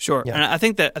 Sure, yeah. And I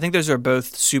think those are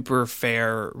both super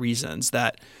fair reasons.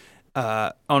 That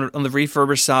on the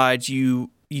refurbished side,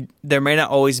 there may not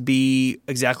always be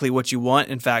exactly what you want.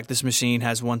 In fact, this machine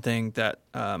has one thing that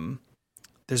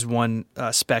there's one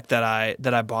spec that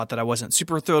I bought that I wasn't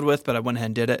super thrilled with, but I went ahead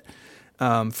and did it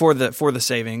for the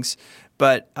savings.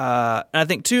 But and I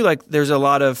think too, like there's a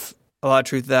lot of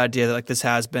truth to the idea that like this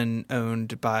has been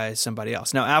owned by somebody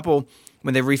else. Now, Apple,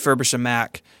 when they refurbish a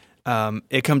Mac,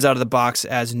 it comes out of the box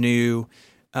as new.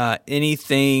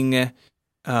 Anything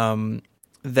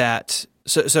that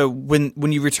so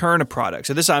when you return a product,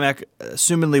 so this iMac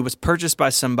assumedly was purchased by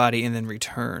somebody and then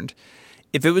returned.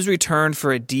 If it was returned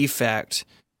for a defect,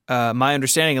 my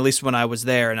understanding, at least when I was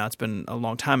there, and now it's been a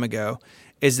long time ago,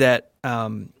 is that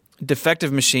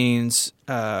defective machines,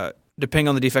 depending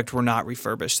on the defect, were not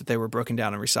refurbished; that they were broken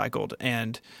down and recycled,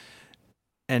 and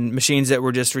machines that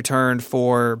were just returned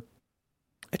for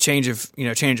a change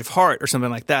of heart or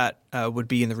something like that would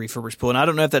be in the refurbished pool. And I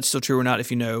don't know if that's still true or not.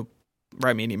 If you know,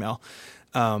 write me an email.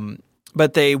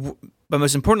 But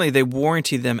most importantly, they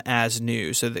warranty them as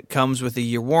new. So that comes with a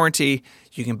year warranty.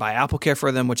 You can buy AppleCare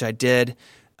for them, which I did,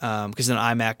 because an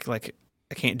iMac, like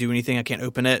I can't do anything. I can't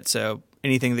open it. So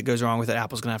anything that goes wrong with it,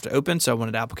 Apple's going to have to open. So I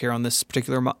wanted AppleCare on this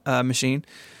particular machine.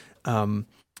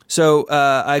 So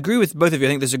I agree with both of you. I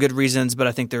think those are good reasons, but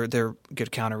I think they're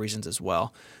good counter reasons as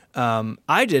well.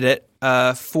 I did it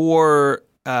for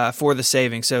the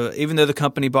savings. So even though the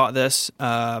company bought this,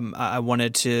 I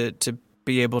wanted to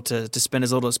be able to spend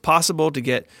as little as possible to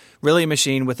get really a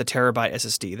machine with a terabyte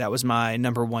SSD. That was my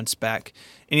number one spec.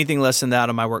 Anything less than that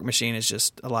on my work machine is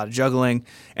just a lot of juggling,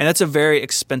 and that's a very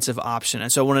expensive option.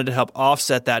 And so I wanted to help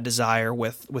offset that desire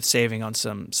with saving on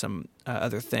some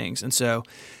other things. And so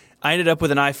I ended up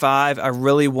with an i5. I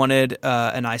really wanted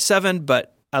an i7,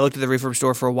 but I looked at the refurb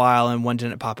store for a while and one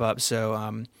didn't pop up. So I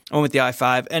went with the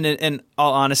i5. And in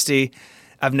all honesty,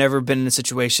 I've never been in a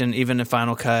situation, even in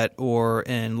Final Cut or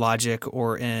in Logic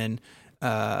or in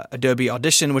Adobe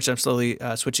Audition, which I'm slowly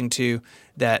switching to,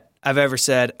 that I've ever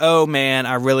said, oh man,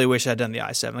 I really wish I'd done the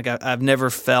i7. Like I've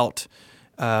never felt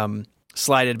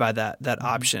slighted by that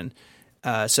option.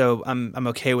 So I'm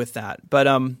okay with that. But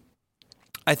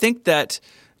I think that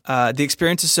the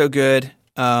experience is so good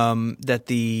that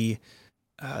the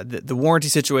warranty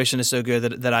situation is so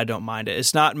good that I don't mind it.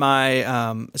 It's not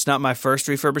my first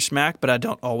refurbished Mac, but I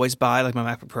don't always buy, like my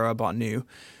MacBook Pro I bought new.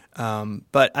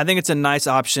 But I think it's a nice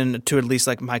option to at least,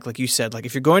 like Mike, like you said, like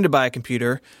if you're going to buy a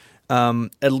computer,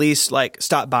 at least like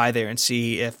stop by there and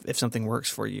see if something works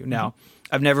for you. Now,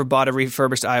 I've never bought a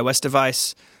refurbished iOS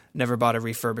device, never bought a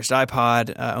refurbished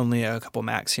iPod, only a couple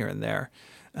Macs here and there.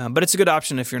 But it's a good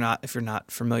option if you're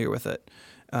not familiar with it.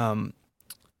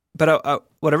 But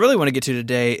what I really want to get to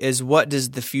today is, what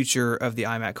does the future of the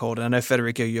iMac hold? And I know,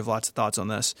 Federico, you have lots of thoughts on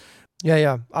this.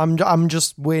 Yeah. I'm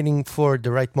just waiting for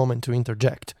the right moment to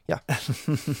interject. Yeah.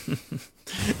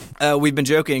 We've been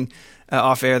joking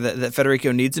off air that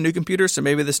Federico needs a new computer, so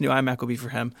maybe this new iMac will be for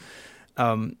him.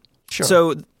 Sure.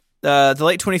 So the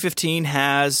late 2015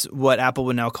 has what Apple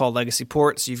would now call legacy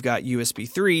ports. You've got USB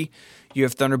 3, you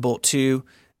have Thunderbolt 2.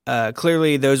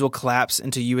 Clearly, those will collapse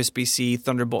into USB-C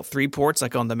Thunderbolt 3 ports,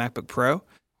 like on the MacBook Pro.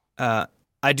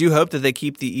 I do hope that they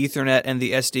keep the Ethernet and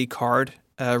the SD card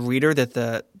reader that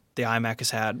the iMac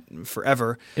has had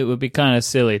forever. It would be kind of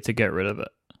silly to get rid of it.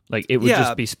 Like, it would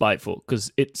just be spiteful,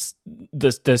 because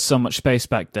there's so much space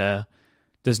back there.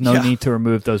 There's no need to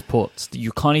remove those ports.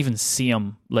 You can't even see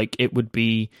them. Like, it would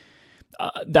be...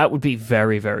 that would be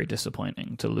very, very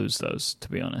disappointing to lose those, to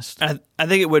be honest. I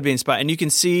think it would be inspiring. And you can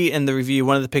see in the review,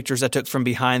 one of the pictures I took from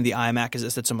behind the iMac as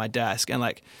it sits on my desk. And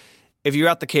like, if you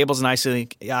route the cables nicely,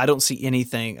 I don't see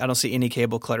anything. I don't see any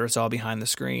cable clutter. It's all behind the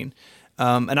screen.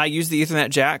 And I use the Ethernet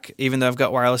jack, even though I've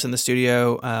got wireless in the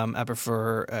studio. I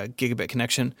prefer a gigabit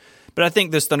connection. But I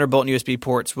think those Thunderbolt and USB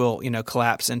ports will,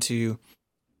 collapse into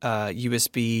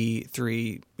USB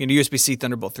 3, USB-C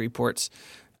Thunderbolt 3 ports.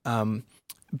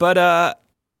 But I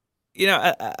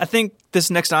think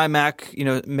this next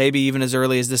iMac, maybe even as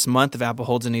early as this month, if Apple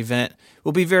holds an event,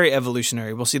 will be very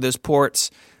evolutionary. We'll see those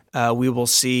ports. We will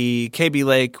see Kaby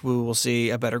Lake. We will see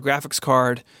a better graphics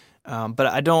card. But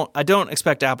I don't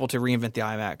expect Apple to reinvent the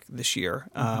iMac this year,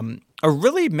 or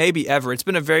really maybe ever. It's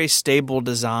been a very stable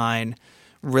design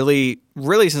really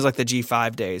since like the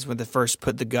G5 days when they first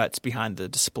put the guts behind the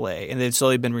display, and they've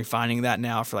slowly been refining that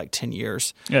now for like 10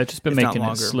 years. Yeah, just been making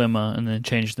it slimmer and then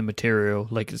changed the material.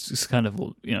 Like it's kind of,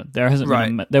 there hasn't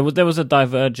been there was a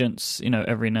divergence,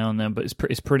 every now and then, but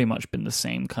it's pretty much been the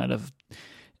same kind of.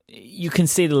 You can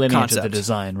see the lineage concept of the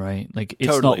design, right? Like it's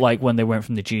totally. not like when they went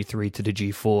from the G3 to the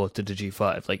G4 to the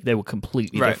G5. Like they were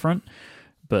completely different.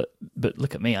 But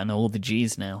look at me, I know all the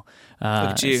G's now. Look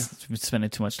at you. Been spending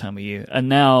too much time with you. And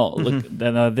now, look,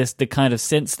 the kind of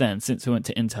since we went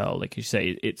to Intel, like you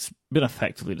say, it's been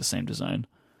effectively the same design.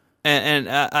 And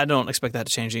I don't expect that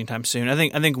to change anytime soon. I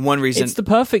think one reason... It's the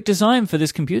perfect design for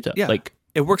this computer. Yeah,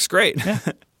 it works great. Yeah.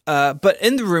 But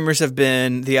in the rumors have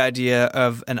been the idea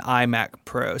of an iMac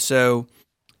Pro. So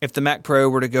if the Mac Pro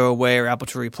were to go away or Apple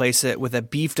to replace it with a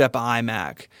beefed up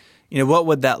iMac, what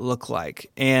would that look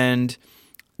like? And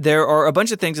there are a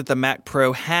bunch of things that the Mac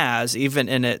Pro has, even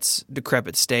in its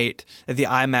decrepit state, that the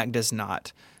iMac does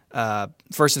not.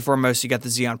 First and foremost, you got the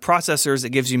Xeon processors.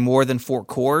 It gives you more than 4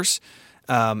 cores.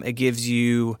 It gives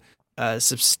you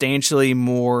substantially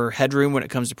more headroom when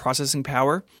it comes to processing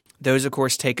power. Those, of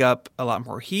course, take up a lot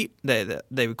more heat.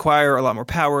 They require a lot more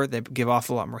power. They give off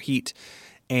a lot more heat,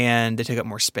 and they take up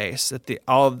more space.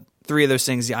 All 3 of those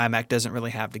things the iMac doesn't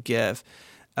really have to give.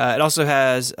 It also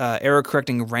has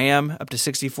error-correcting RAM up to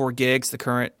 64 gigs. The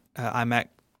current iMac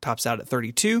tops out at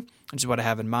 32, which is what I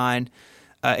have in mind.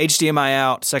 HDMI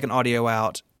out, second audio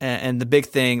out, and the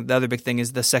other big thing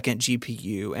is the second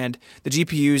GPU. And the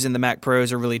GPUs in the Mac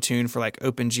Pros are really tuned for like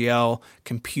OpenGL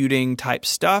computing type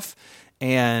stuff.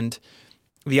 And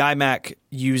the iMac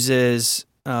uses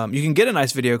you can get a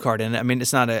nice video card in it. I mean,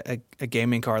 it's not a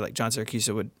gaming card like John Syracuse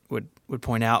would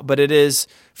point out, but it is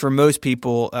for most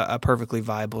people a perfectly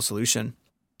viable solution.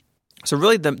 So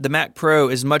really, the Mac Pro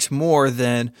is much more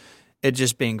than it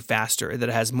just being faster. That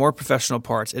it has more professional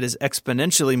parts. It is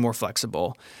exponentially more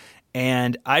flexible,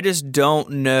 and I just don't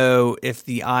know if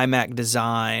the iMac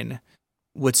design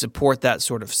would support that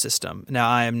sort of system. Now,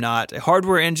 I am not a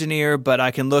hardware engineer, but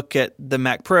I can look at the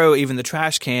Mac Pro, even the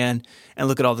trash can, and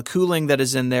look at all the cooling that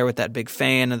is in there with that big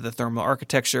fan and the thermal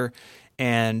architecture.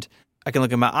 And I can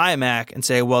look at my iMac and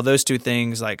say, well, those two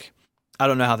things, like, I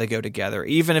don't know how they go together.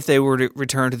 Even if they were to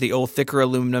return to the old thicker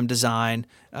aluminum design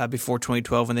before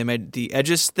 2012 when they made the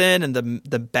edges thin and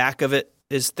the back of it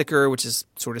is thicker, which is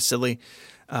sort of silly,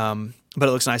 but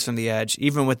it looks nice from the edge.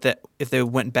 Even with if they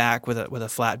went back with a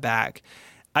flat back,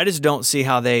 I just don't see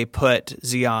how they put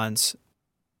Xeons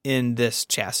in this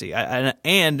chassis.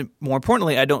 And more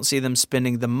importantly, I don't see them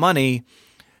spending the money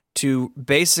to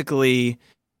basically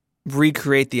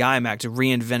recreate the iMac, to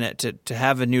reinvent it, to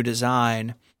have a new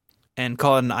design and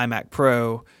call it an iMac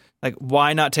Pro. Like,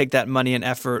 why not take that money and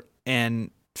effort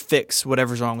and fix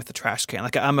whatever's wrong with the trash can?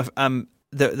 Like,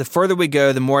 the further we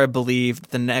go, the more I believe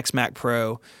the next Mac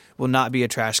Pro will not be a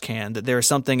trash can, that there is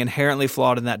something inherently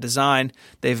flawed in that design.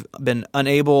 They've been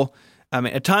unable,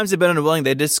 at times they've been unwilling.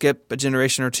 They did skip a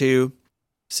generation or two,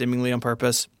 seemingly on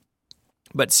purpose,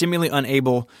 but seemingly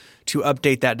unable to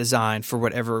update that design for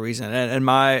whatever reason. And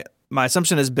my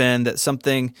assumption has been that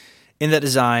something in that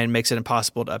design makes it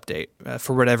impossible to update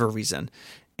for whatever reason.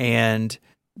 And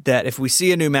that if we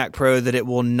see a new Mac Pro, that it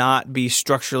will not be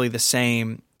structurally the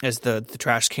same as the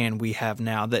trash can we have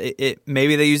now. That it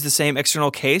maybe they use the same external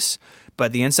case,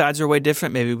 but the insides are way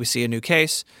different. Maybe we see a new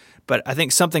case, but I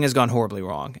think something has gone horribly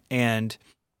wrong. And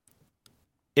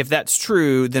if that's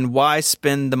true, then why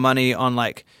spend the money on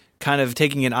like kind of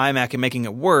taking an iMac and making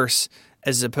it worse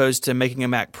as opposed to making a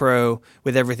Mac Pro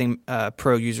with everything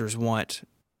Pro users want?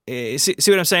 See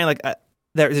what I'm saying? Like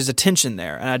there's a tension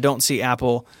there, and I don't see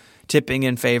Apple tipping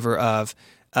in favor of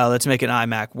let's make an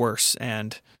iMac worse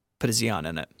and put a Xeon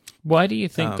in it. Why do you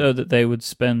think, though, that they would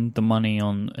spend the money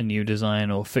on a new design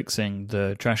or fixing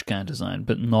the trash can design,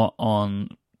 but not on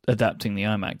adapting the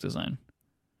iMac design?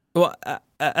 Well,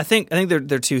 I think there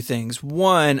are two things.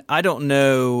 One, I don't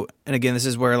know, and again, this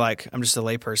is where like I'm just a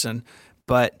layperson,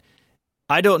 but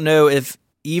I don't know if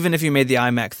even if you made the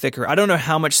iMac thicker, I don't know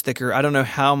how much thicker. I don't know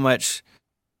how much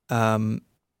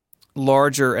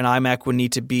larger an iMac would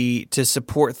need to be to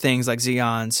support things like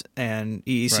Xeons and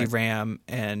EEC RAM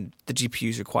and the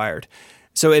GPUs required.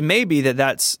 So it may be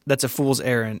that's a fool's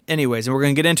errand anyways. And we're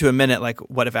going to get into in a minute, like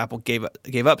what if Apple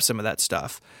gave up some of that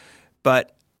stuff.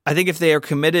 But I think if they are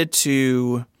committed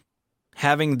to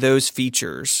having those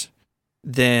features,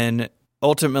 then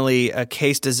ultimately a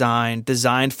case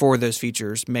designed for those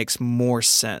features makes more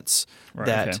sense.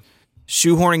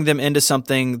 Shoehorning them into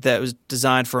something that was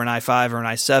designed for an i5 or an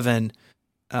i7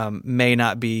 may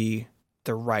not be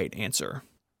the right answer.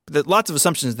 There's lots of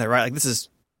assumptions there, right? Like this is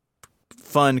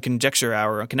fun conjecture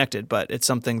hour on Connected, but it's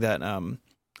something that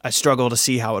I struggle to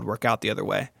see how it would work out the other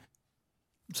way.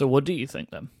 So what do you think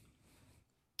then?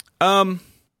 I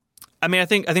mean, I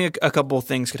think a couple of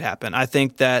things could happen. I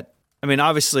think that, I mean,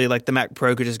 obviously, like the Mac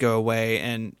Pro could just go away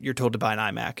and you're told to buy an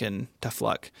iMac and tough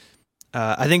luck.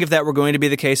 I think if that were going to be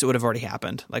the case, it would have already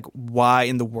happened. Like, why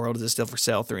in the world is it still for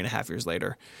sale 3.5 years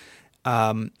later?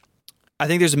 I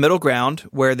think there's a middle ground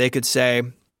where they could say,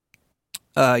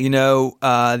 the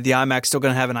iMac's still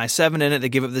going to have an i7 in it. They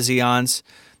give up the Xeons.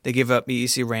 They give up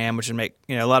EEC RAM, which would make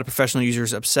a lot of professional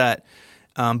users upset.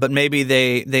 But maybe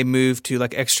they move to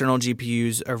like external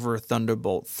GPUs over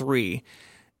Thunderbolt 3.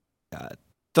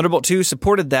 Thunderbolt 2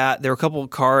 supported that. There were a couple of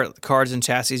cards and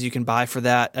chassis you can buy for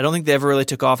that. I don't think they ever really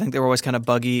took off. I think they were always kind of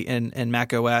buggy in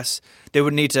Mac OS. They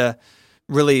would need to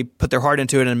really put their heart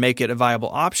into it and make it a viable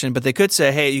option. But they could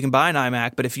say, hey, you can buy an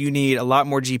iMac, but if you need a lot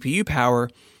more GPU power,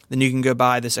 then you can go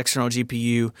buy this external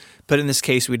GPU, but in this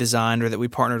case we designed or that we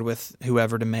partnered with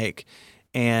whoever to make,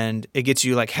 and it gets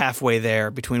you like halfway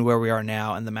there between where we are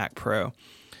now and the Mac Pro.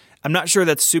 I'm not sure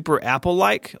that's super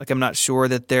Apple-like. Like I'm not sure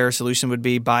that their solution would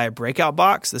be buy a breakout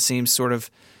box. That seems sort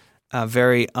of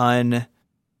very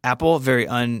un-Apple, very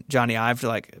un-Johnny Ive to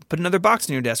like put another box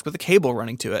in your desk with a cable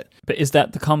running to it. But is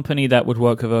that the company that would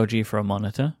work with LG for a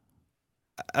monitor?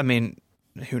 I mean,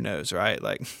 who knows, right?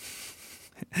 Like...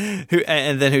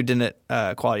 and then who didn't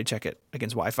quality check it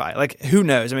against Wi-Fi? Like, who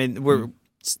knows? I mean,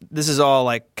 this is all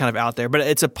like kind of out there, but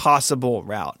it's a possible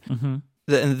route. Mm-hmm.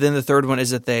 And then the third one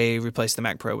is that they replace the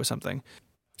Mac Pro with something.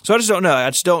 So I just don't know. I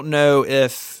just don't know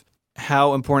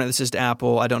how important this is to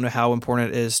Apple. I don't know how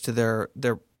important it is to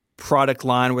their product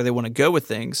line where they want to go with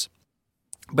things.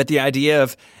 But the idea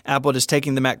of Apple just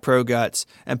taking the Mac Pro guts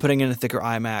and putting in a thicker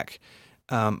iMac,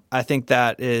 I think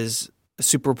that is a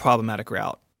super problematic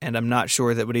route. And I'm not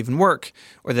sure that would even work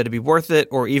or that it'd be worth it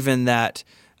or even that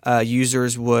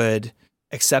users would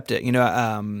accept it.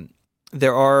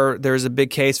 There's a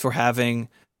big case for having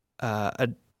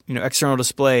external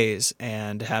displays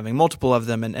and having multiple of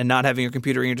them and not having your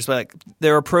computer in your display. Like,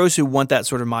 there are pros who want that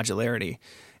sort of modularity.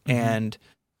 Mm-hmm. And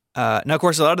now, of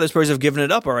course, a lot of those pros have given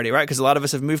it up already, right? Because a lot of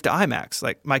us have moved to iMacs.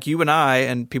 Like, Mike, you and I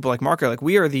and people like Mark are like,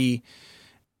 we are the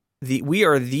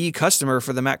customer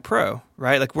for the Mac Pro,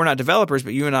 right? Like, we're not developers,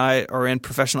 but you and I are in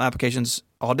professional applications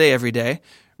all day, every day,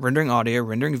 rendering audio,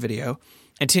 rendering video.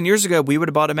 And 10 years ago, we would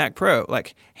have bought a Mac Pro,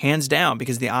 like hands down,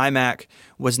 because the iMac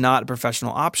was not a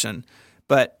professional option.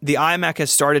 But the iMac has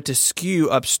started to skew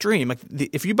upstream. Like,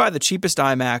 if you buy the cheapest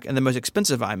iMac and the most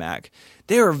expensive iMac,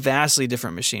 they are vastly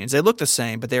different machines. They look the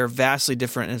same, but they are vastly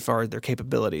different as far as their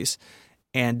capabilities.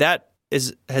 And that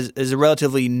is a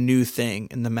relatively new thing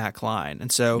in the Mac line.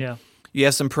 And so you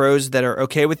have some pros that are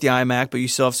okay with the iMac, but you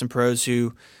still have some pros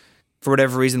who, for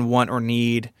whatever reason, want or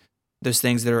need those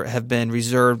things that have been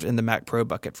reserved in the Mac Pro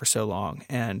bucket for so long.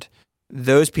 And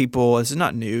those people, this is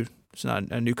not new, it's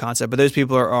not a new concept, but those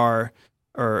people are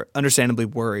understandably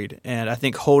worried. And I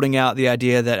think holding out the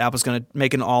idea that Apple's going to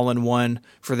make an all-in-one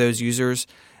for those users,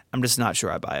 I'm just not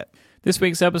sure I buy it. This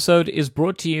week's episode is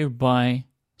brought to you by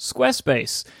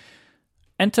Squarespace.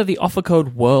 Enter the offer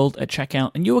code WORLD at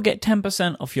checkout and you will get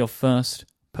 10% off your first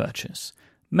purchase.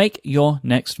 Make your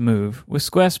next move with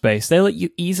Squarespace. They let you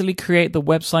easily create the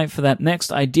website for that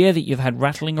next idea that you've had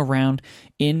rattling around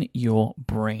in your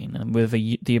brain. And with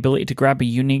the ability to grab a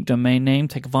unique domain name,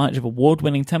 take advantage of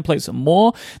award-winning templates and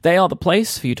more, they are the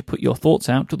place for you to put your thoughts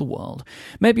out to the world.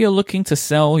 Maybe you're looking to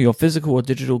sell your physical or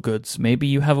digital goods. Maybe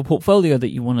you have a portfolio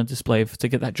that you want to display to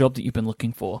get that job that you've been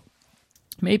looking for.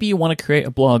 Maybe you want to create a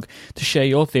blog to share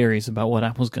your theories about what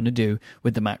Apple's going to do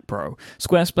with the Mac Pro.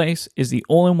 Squarespace is the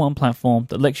all-in-one platform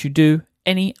that lets you do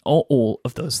any or all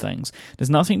of those things.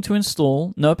 There's nothing to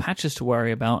install, no patches to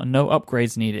worry about, and no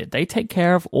upgrades needed. They take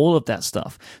care of all of that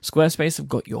stuff. Squarespace have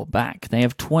got your back. They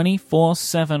have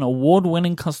 24/7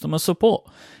 award-winning customer support.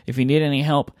 If you need any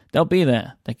help, they'll be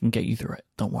there. They can get you through it.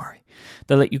 Don't worry.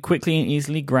 They'll let you quickly and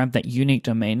easily grab that unique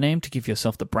domain name to give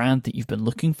yourself the brand that you've been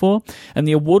looking for. And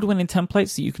the award-winning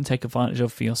templates that you can take advantage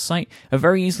of for your site are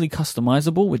very easily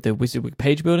customizable with their WYSIWYG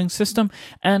page building system.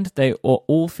 And they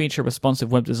all feature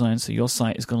responsive web design, so your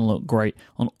site is going to look great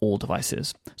on all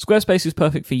devices. Squarespace is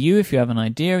perfect for you if you have an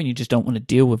idea and you just don't want to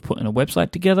deal with putting a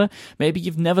website together. Maybe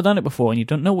you've never done it before and you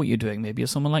don't know what you're doing. Maybe you're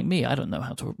someone like me. I don't know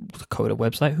how to code a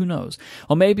website. Who knows?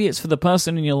 Or maybe it's for the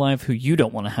person in your life who you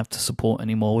don't want to have to support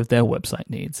anymore with their website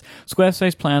needs.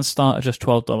 Squarespace plans start at just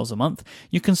 $12 a month.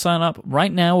 You can sign up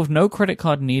right now with no credit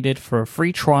card needed for a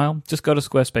free trial. Just go to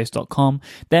squarespace.com.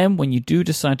 Then when you do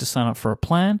decide to sign up for a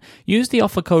plan, use the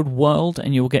offer code WORLD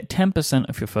and you will get 10%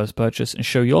 of your first purchase and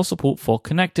show your support for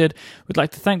Connected. We'd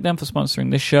like to thank them for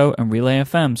sponsoring this show and Relay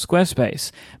FM.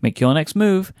 Squarespace. Make your next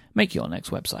move, make your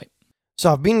next website.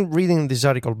 So I've been reading this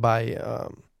article by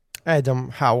Adam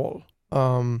Howell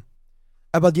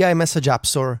about the iMessage App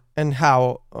Store and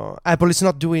how Apple is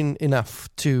not doing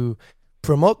enough to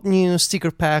promote new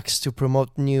sticker packs, to promote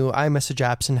new iMessage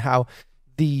apps, and how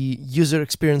the user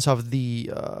experience of the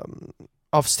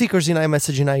of stickers in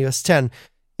iMessage in iOS 10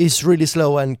 is really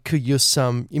slow and could use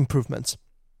some improvements.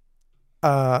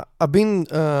 I've been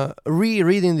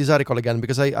rereading this article again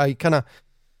because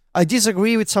I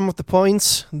disagree with some of the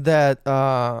points that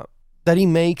he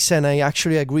makes, and I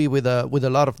actually agree with a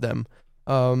lot of them.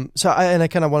 I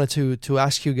kind of wanted to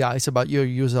ask you guys about your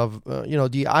use of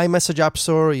the iMessage App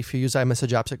Store, if you use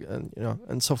iMessage apps,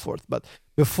 and so forth. But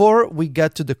before we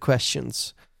get to the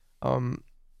questions,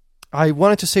 I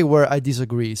wanted to say where I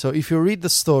disagree. So if you read the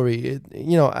story,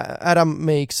 Adam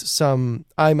makes some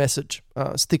iMessage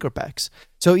sticker packs,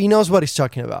 so he knows what he's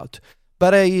talking about.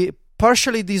 But I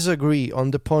partially disagree on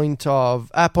the point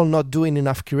of Apple not doing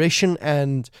enough curation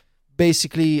and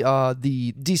basically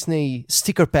the Disney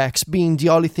sticker packs being the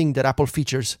only thing that Apple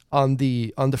features on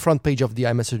the front page of the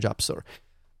iMessage App Store.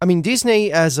 I mean, Disney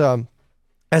has an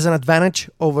advantage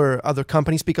over other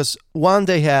companies because, one,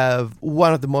 they have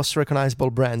one of the most recognizable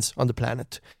brands on the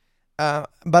planet.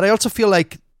 But I also feel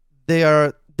like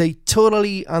they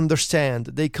totally understand,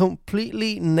 they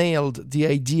completely nailed the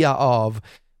idea of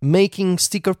making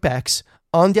sticker packs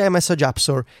on the iMessage App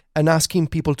Store and asking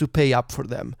people to pay up for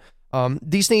them.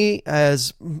 Disney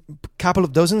has a couple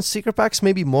of dozen sticker packs,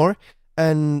 maybe more,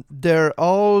 and they're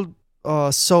all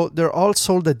sold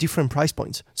at different price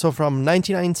points. So from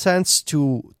 99 cents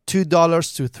to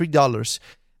 $2 to $3,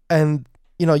 and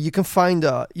you can find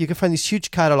this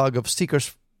huge catalog of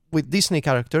stickers with Disney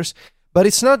characters. But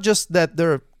it's not just that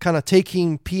they're kind of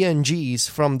taking PNGs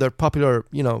from their popular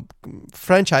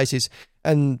franchises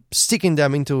and sticking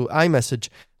them into iMessage.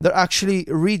 They're actually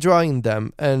redrawing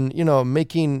them and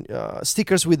making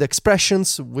stickers with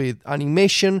expressions, with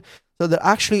animation. So they're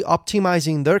actually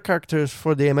optimizing their characters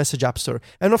for the iMessage App Store.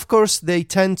 And of course, they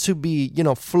tend to be,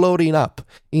 floating up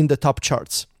in the top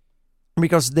charts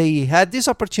because they had this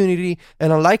opportunity,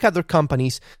 and unlike other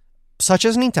companies, such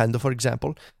as Nintendo, for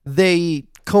example, they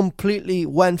completely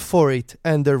went for it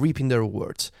and they're reaping their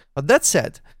rewards. But that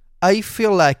said, I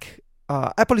feel like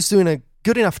Apple is doing a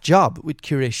good enough job with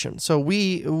curation. So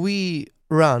we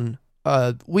run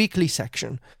a weekly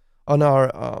section on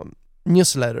our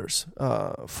newsletters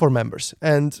for members,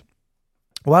 and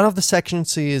one of the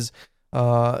sections is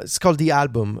it's called the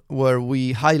album, where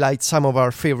we highlight some of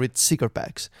our favorite sticker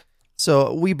packs.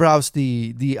 So we browse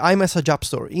the iMessage App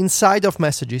Store inside of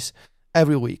Messages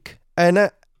every week, and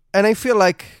I feel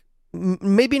like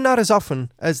maybe not as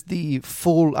often as the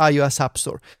full iOS App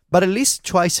Store, but at least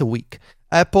twice a week,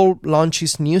 Apple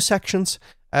launches new sections,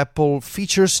 Apple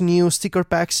features new sticker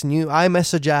packs, new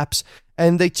iMessage apps,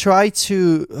 and they try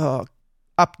to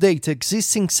update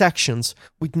existing sections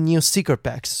with new sticker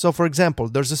packs. So, for example,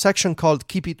 there's a section called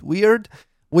Keep It Weird,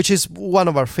 which is one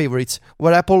of our favorites,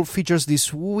 where Apple features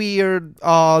these weird,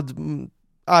 odd,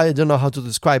 I don't know how to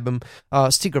describe them,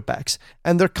 sticker packs.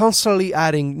 And they're constantly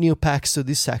adding new packs to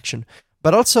this section.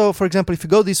 But also, for example, if you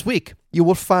go this week, you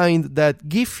will find that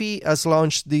Giphy has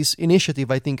launched this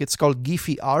initiative. I think it's called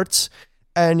Giphy Arts.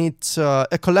 And it's a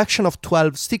collection of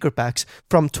 12 sticker packs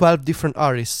from 12 different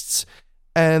artists.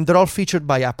 And they're all featured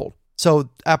by Apple. So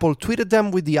Apple tweeted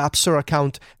them with the App Store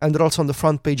account, and they're also on the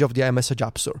front page of the iMessage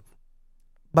App Store.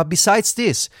 But besides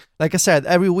this, like I said,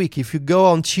 every week, if you go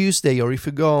on Tuesday or if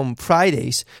you go on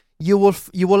Fridays, you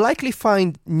will likely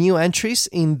find new entries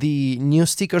in the new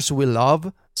stickers we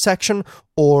love section,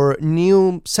 or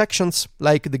new sections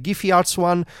like the Giphy Arts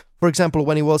one. For example,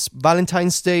 when it was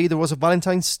Valentine's Day, there was a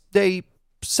Valentine's Day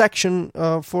section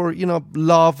for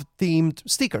love themed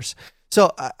stickers. So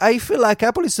I feel like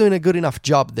Apple is doing a good enough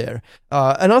job there,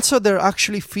 and also they're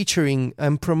actually featuring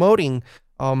and promoting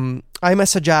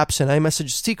iMessage apps and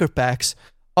iMessage sticker packs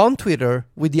on Twitter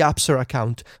with the App Store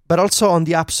account, but also on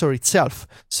the App Store itself.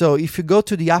 So if you go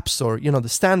to the App Store, the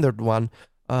standard one,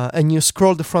 and you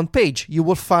scroll the front page, you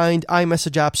will find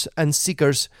iMessage apps and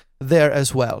stickers there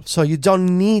as well. So you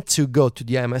don't need to go to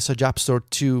the iMessage App Store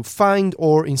to find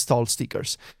or install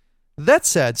stickers. That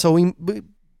said, so we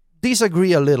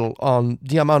disagree a little on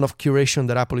the amount of curation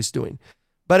that Apple is doing.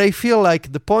 But I feel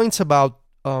like the points about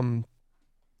the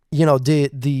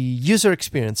user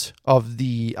experience of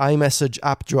the iMessage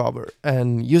app drawer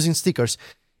and using stickers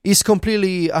is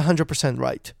completely 100%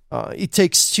 right. It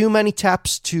takes too many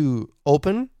taps to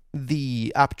open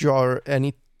the app drawer, and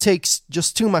it takes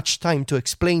just too much time to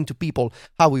explain to people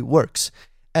how it works.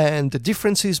 and the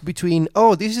differences between,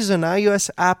 this is an iOS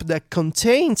app that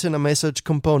contains an iMessage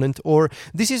component, or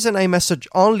this is an iMessage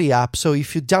only app. So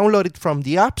if you download it from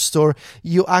the App Store,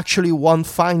 you actually won't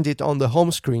find it on the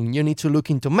home screen. You need to look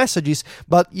into messages,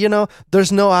 but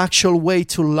there's no actual way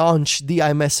to launch the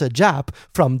iMessage app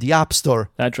from the App Store.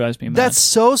 That drives me mad. That's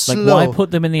so slow. Why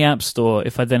put them in the App Store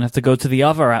if I then have to go to the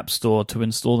other App Store to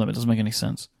install them? It doesn't make any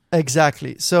sense.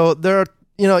 Exactly. So there are,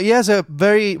 he has a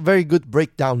very, very good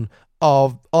breakdown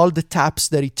of all the taps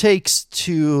that it takes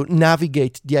to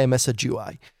navigate the iMessage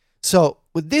UI. So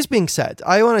with this being said,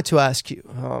 I wanted to ask you,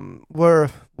 we're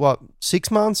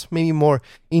 6 months, maybe more,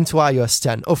 into iOS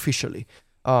 10 officially.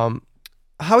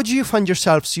 How do you find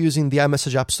yourselves using the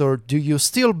iMessage App Store? Do you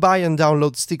still buy and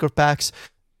download sticker packs?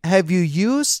 Have you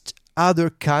used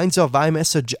other kinds of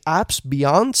iMessage apps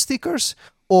beyond stickers?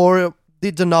 Or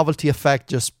did the novelty effect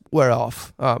just wear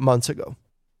off months ago?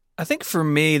 I think for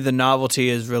me, the novelty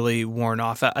is really worn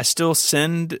off. I still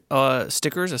send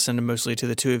stickers. I send them mostly to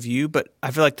the two of you, but I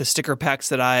feel like the sticker packs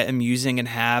that I am using and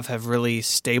have really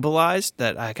stabilized,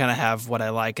 that I kind of have what I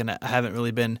like, and I haven't really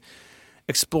been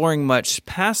exploring much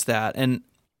past that. And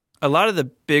a lot of the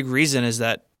big reason is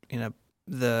that,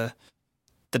 the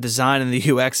design and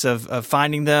the UX of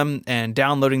finding them and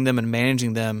downloading them and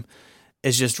managing them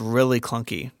is just really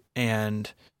clunky.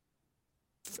 And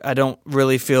I don't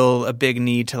really feel a big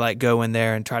need to go in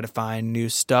there and try to find new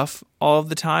stuff all of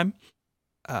the time.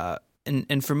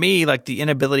 And for me, the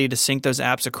inability to sync those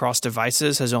apps across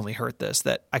devices has only hurt this.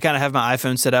 That I kind of have my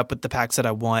iPhone set up with the packs that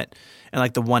I want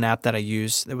and the one app that I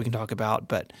use that we can talk about.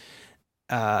 But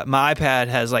my iPad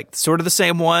has sort of the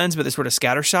same ones, but they're sort of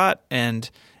scattershot. And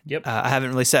Yep. I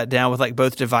haven't really sat down with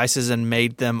both devices and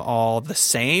made them all the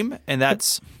same. And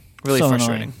that's really so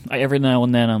frustrating. Every now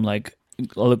and then I'm I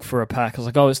look for a pack. I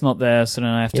was it's not there. So then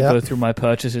I have to go through my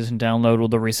purchases and download all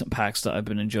the recent packs that I've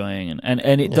been enjoying. And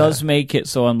it does make it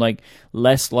so I'm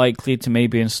less likely to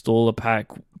maybe install a pack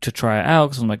to try it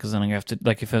out. Because then I have to,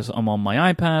 if I'm on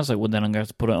my iPad, then I'm going to have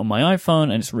to put it on my iPhone,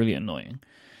 and it's really annoying.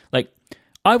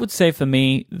 I would say for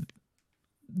me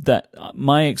that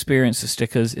my experience with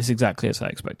stickers is exactly as I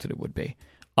expected it would be.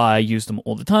 I use them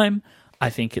all the time.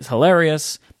 I think it's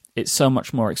hilarious. It's so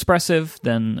much more expressive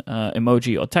than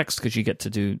emoji or text because you get to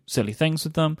do silly things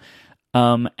with them.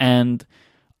 And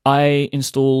I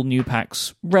install new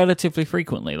packs relatively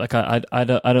frequently. I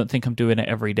don't think I'm doing it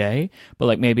every day,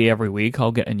 but maybe every week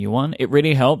I'll get a new one. It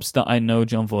really helps that I know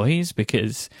John Voorhees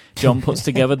because John puts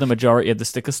together the majority of the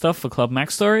sticker stuff for Club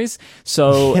Mac Stories.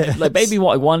 So maybe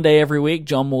one day every week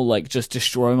John will just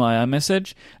destroy my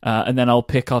iMessage, and then I'll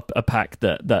pick up a pack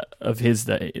that of his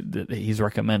that he's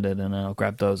recommended, and then I'll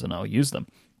grab those and I'll use them.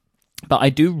 But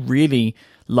I do really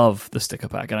love the sticker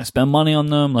pack, and I spend money on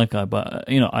them.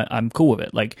 I'm cool with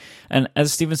it. And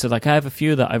as Steven said, I have a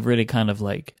few that I've really kind of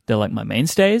they're my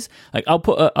mainstays. I'll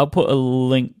put a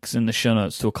links in the show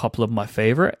notes to a couple of my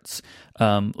favorites.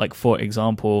 For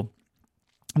example,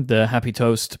 the Happy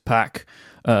Toast pack,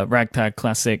 Ragtag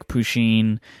Classic,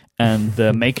 Pusheen, and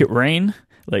the Make It Rain.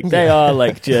 They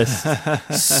are just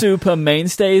super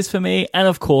mainstays for me. And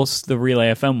of course, the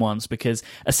Relay FM ones, because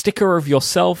a sticker of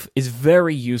yourself is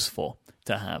very useful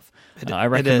to have. I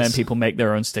recommend people make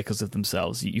their own stickers of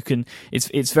themselves. You can.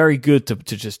 It's very good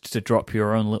to drop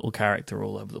your own little character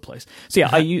all over the place. So yeah,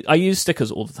 I use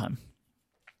stickers all the time.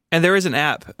 And there is an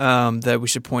app that we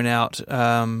should point out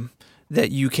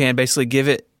that you can basically give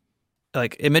it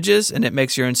images and it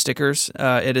makes your own stickers.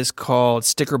 It is called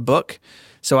Sticker Book.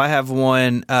 So I have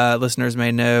one, listeners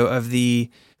may know, of the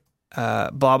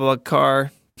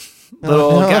BlaBlaCar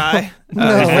little guy. He's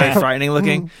very frightening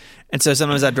looking. And so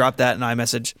sometimes I drop that in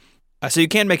iMessage. So you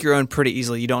can make your own pretty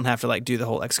easily. You don't have to do the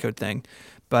whole Xcode thing.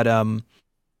 But I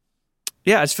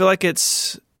just feel like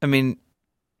it's, I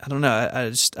don't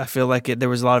know. I feel like there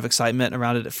was a lot of excitement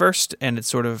around it at first, and it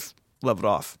sort of leveled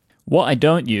off. What I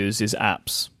don't use is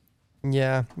apps.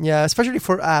 Yeah, especially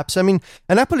for apps. And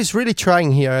Apple is really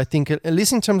trying here, I think, at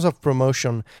least in terms of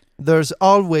promotion. There's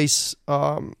always,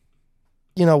 when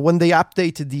they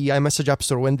update the iMessage App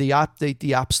Store, when they update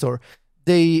the App Store,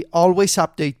 they always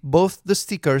update both the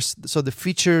stickers, so the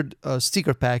featured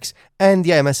sticker packs, and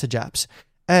the iMessage apps.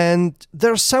 And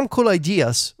there are some cool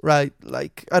ideas, right? I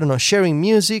don't know, sharing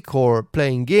music or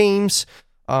playing games.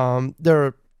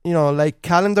 There are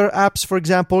calendar apps, for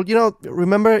example.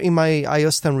 Remember in my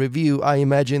iOS 10 review, I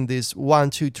imagined this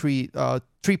 1, 2, 3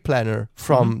 tree planner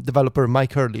from developer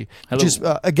Mike Hurley, which is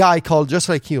a guy called just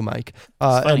like you, Mike.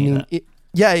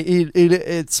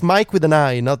 It's Mike with an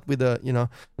I, not with a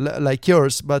like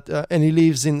yours, but and he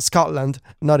lives in Scotland,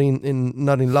 not in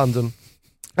London,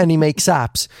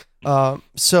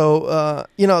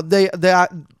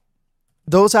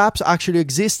 those apps actually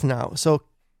exist now. So,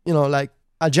 like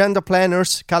agenda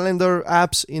planners, calendar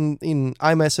apps in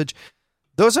iMessage,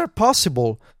 those are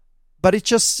possible, but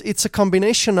it's a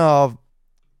combination of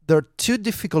they're too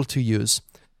difficult to use,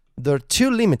 they're too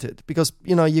limited, because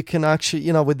you can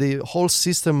actually with the whole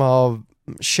system of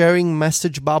sharing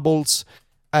message bubbles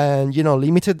and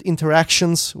limited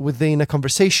interactions within a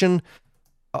conversation,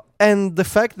 and the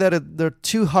fact that they're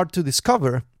too hard to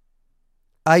discover,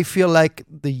 I feel like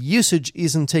the usage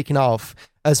isn't taking off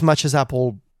as much as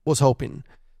Apple was hoping.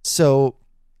 So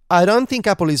I don't think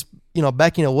Apple is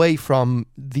backing away from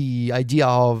the idea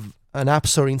of an app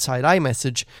store inside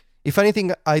iMessage. If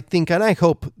anything, I think and I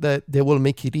hope that they will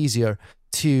make it easier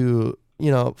to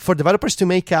for developers to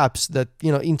make apps that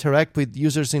interact with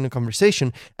users in a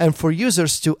conversation, and for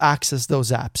users to access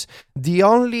those apps. The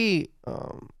only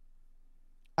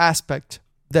aspect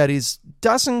that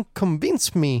doesn't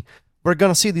convince me we're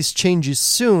gonna see these changes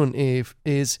soon if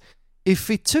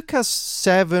it took us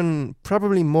 7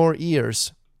 probably more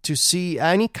years to see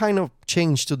any kind of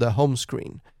change to the home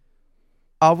screen.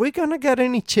 Are we gonna get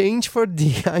any change for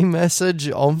the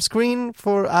iMessage home screen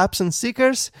for apps and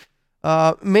stickers?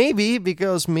 Maybe,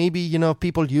 because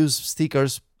people use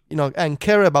stickers, and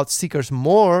care about stickers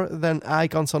more than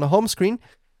icons on a home screen.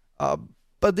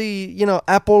 But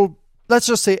Apple, let's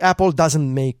just say Apple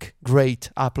doesn't make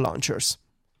great app launchers.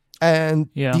 And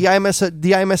the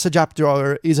iMessage app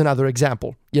drawer is another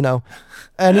example.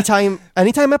 Anytime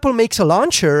Apple makes a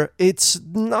launcher, it's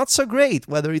not so great.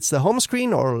 Whether it's the home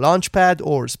screen or Launchpad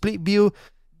or Split View,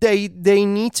 they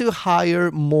need to hire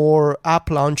more app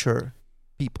launcher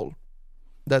people.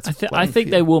 I think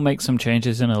they will make some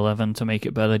changes in 11 to make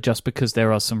it better, just because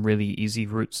there are some really easy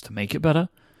routes to make it better,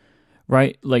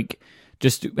 right? Like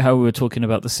just how we were talking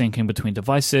about the syncing between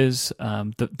devices,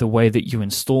 the way that you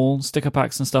install sticker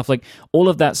packs and stuff, like all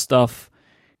of that stuff.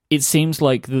 It seems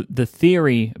like the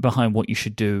theory behind what you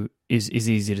should do is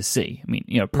easy to see. I mean,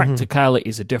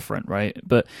 practicalities are different, right?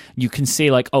 But you can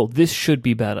see like, oh, this should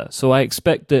be better. So I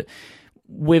expect that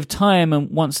with time, and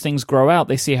once things grow out,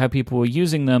 they see how people are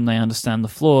using them, they understand the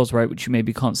flaws, right, which you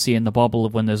maybe can't see in the bubble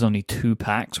of when there's only 2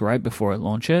 packs, right, before it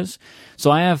launches. So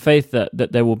I have faith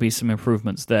that there will be some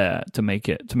improvements there to make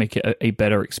it a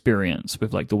better experience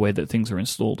with like the way that things are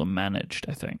installed and managed,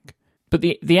 I think. But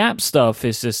the app stuff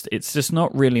is just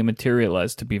not really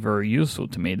materialized to be very useful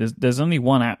to me. There's only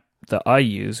one app that I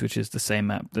use, which is the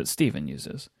same app that Steven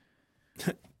uses.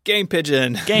 Game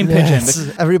Pigeon.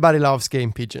 Yes, everybody loves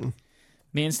Game Pigeon.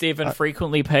 Me and Steven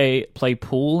frequently play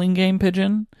pool in Game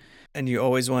Pigeon. And you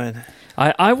always win.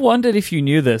 I wondered if you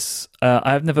knew this.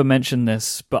 I've never mentioned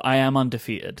this, but I am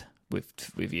undefeated with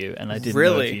you, and I didn't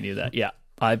know if you knew that. Yeah,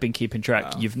 I've been keeping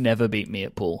track. Wow. You've never beat me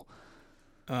at pool.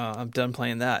 I'm done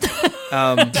playing that.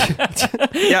 I'm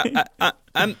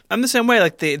the same way.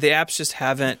 Like the apps just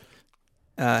haven't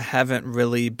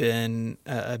really been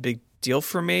a big deal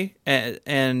for me,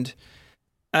 and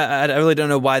I really don't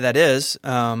know why that is. They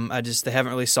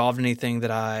haven't really solved anything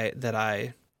that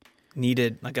I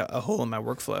needed, like a hole in my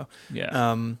workflow.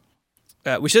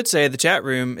 Yeah. We should say the chat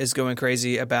room is going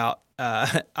crazy about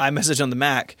iMessage on the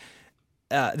Mac.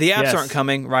 The apps aren't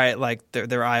coming, right? Like they're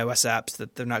iOS apps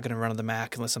that they're not going to run on the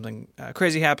Mac unless something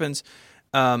crazy happens.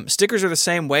 Stickers are the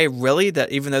same way, really,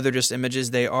 that even though they're just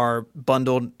images, they are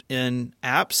bundled in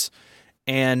apps.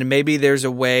 And maybe there's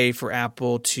a way for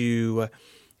Apple to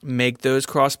make those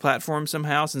cross-platform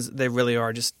somehow, since they really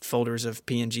are just folders of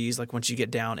PNGs, like once you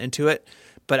get down into it.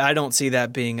 But I don't see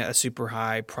that being a super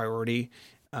high priority.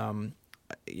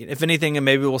 If anything, and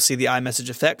maybe we'll see the iMessage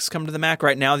effects come to the Mac.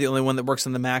 Right now, the only one that works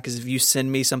on the Mac is if you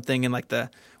send me something in like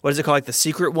what is it called? Like the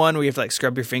secret one where you have to like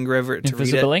scrub your finger over it to read it.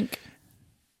 Invisible ink?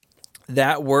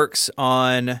 That works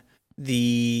on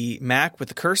the Mac with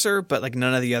the cursor, but like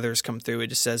none of the others come through. It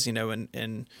just says,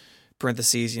 in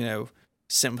parentheses,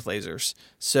 sent with lasers.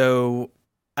 So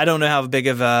I don't know how big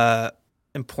of a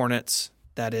importance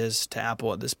that is to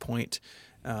Apple at this point,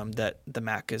 that the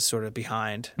Mac is sort of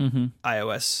behind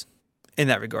iOS in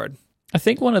that regard. I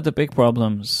think one of the big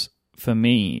problems for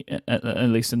me, at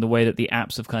least in the way that the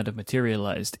apps have kind of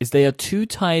materialized, is they are too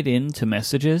tied into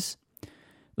messages.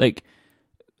 Like,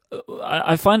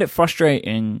 I find it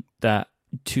frustrating that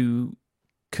to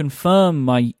confirm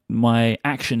my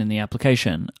action in the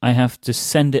application, I have to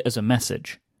send it as a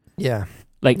message. Yeah.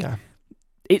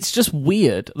 It's just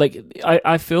weird. Like,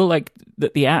 I feel like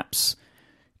that the apps,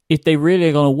 if they really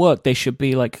are going to work, they should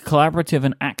be like collaborative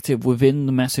and active within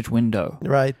the message window.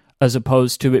 Right. As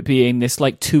opposed to it being this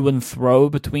like to and fro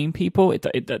between people.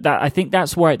 I think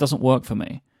that's why it doesn't work for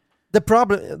me. The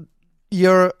problem,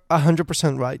 You're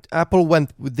 100% right. Apple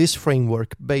went with this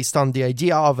framework based on the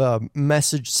idea of a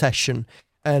message session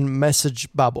and message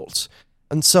bubbles.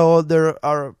 And so there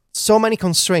are so many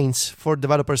constraints for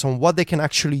developers on what they can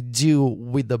actually do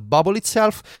with the bubble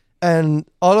itself. And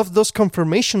all of those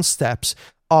confirmation steps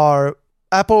are,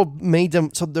 Apple made them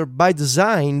so they're by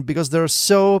design because they're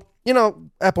so,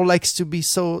 Apple likes to be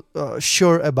so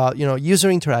sure about, user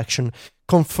interaction,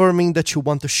 confirming that you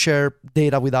want to share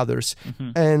data with others.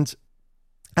 And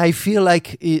I feel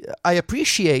like I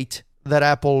appreciate that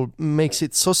Apple makes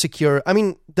it so secure. I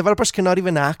mean, developers cannot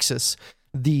even access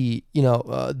the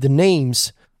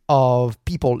names of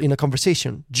people in a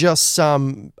conversation, just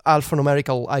some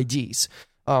alphanumerical IDs.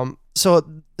 So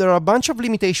there are a bunch of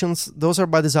limitations. Those are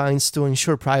by designs to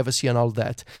ensure privacy and all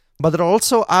that. But there are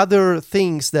also other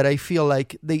things that I feel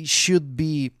like they should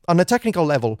be, on a technical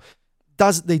level,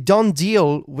 they don't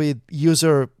deal with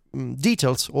user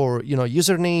details or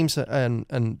usernames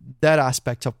and that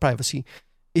aspect of privacy.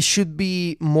 It should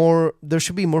be more. There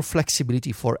should be more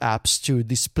flexibility for apps to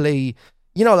display,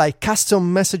 like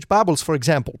custom message bubbles, for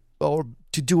example, or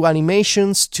to do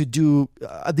animations, to do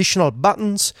additional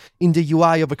buttons in the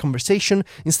UI of a conversation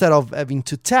instead of having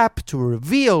to tap to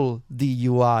reveal the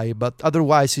UI, but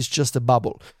otherwise it's just a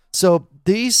bubble. So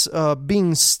this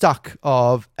being stuck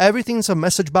of everything's a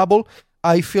message bubble,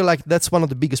 I feel like that's one of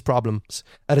the biggest problems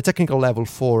at a technical level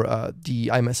for the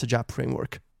iMessage app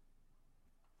framework.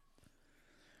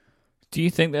 Do you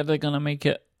think that they're going to make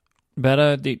it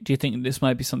better? Do you think this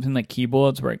might be something like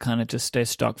keyboards where it kind of just stays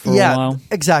stuck for a while? Yeah,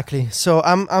 exactly. So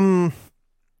I'm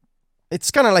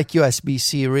it's kind of like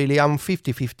USB-C, really. I'm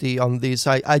 50-50 on this.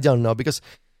 I don't know, because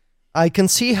I can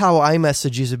see how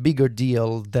iMessage is a bigger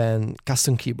deal than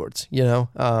custom keyboards.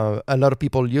 A lot of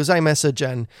people use iMessage,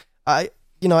 and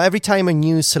every time a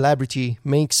new celebrity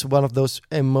makes one of those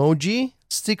emoji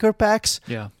sticker packs,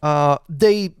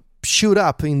 they shoot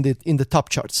up in the top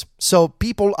charts. So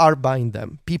people are buying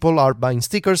them. People are buying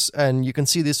stickers, and you can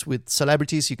see this with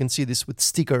celebrities. You can see this with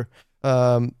stickers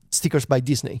by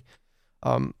Disney.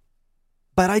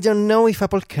 But I don't know if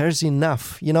Apple cares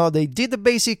enough. They did the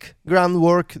basic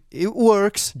groundwork. It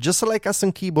works, just like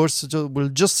custom keyboards. So we'll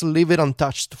just leave it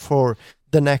untouched for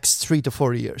the next 3 to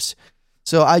 4 years.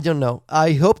 So I don't know.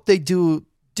 I hope they do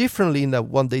differently than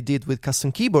what they did with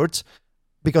custom keyboards,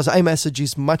 because iMessage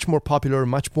is much more popular,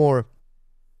 much more,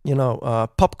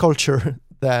 pop culture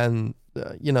than,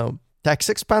 Text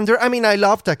Expander. I mean, I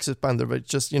love Text Expander, but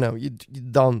just, you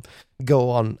don't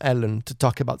go on Ellen to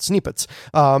talk about snippets.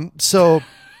 So,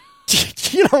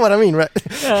 you know what I mean, right?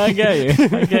 Yeah, I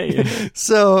get you.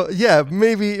 So, yeah,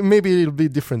 maybe it'll be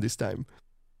different this time.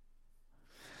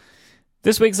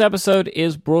 This week's episode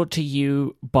is brought to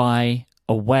you by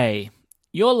Away.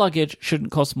 Your luggage shouldn't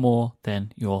cost more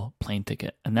than your plane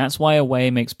ticket, and that's why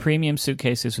Away makes premium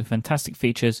suitcases with fantastic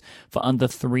features for under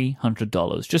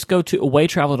 $300. Just go to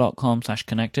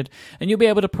awaytravel.com/connected, and you'll be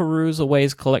able to peruse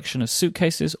Away's collection of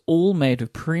suitcases, all made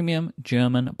with premium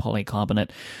German polycarbonate,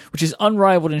 which is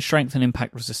unrivaled in strength and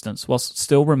impact resistance, whilst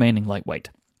still remaining lightweight.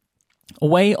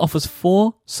 Away offers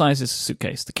 4 sizes of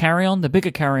suitcase: the carry-on, the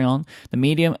bigger carry-on, the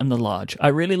medium, and the large. I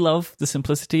really love the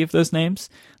simplicity of those names.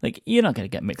 Like, you're not going to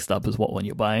get mixed up as what one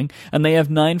you're buying. And they have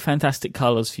 9 fantastic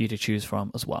colors for you to choose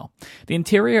from as well. The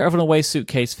interior of an Away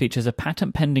suitcase features a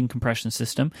patent-pending compression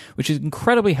system, which is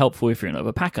incredibly helpful if you're an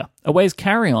overpacker. Away's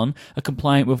carry-on are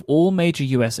compliant with all major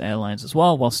US airlines as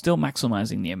well, while still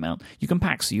maximizing the amount you can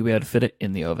pack, so you'll be able to fit it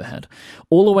in the overhead.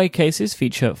 All Away cases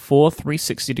feature 4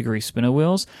 360-degree spinner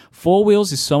wheels. 4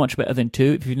 wheels is so much better than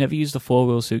 2. If you've never used a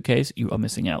 4-wheel suitcase, you are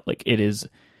missing out. Like, it is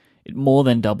more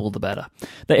than double the better.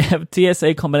 They have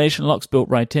TSA combination locks built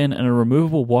right in, and a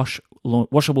removable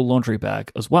washable laundry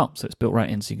bag as well. So it's built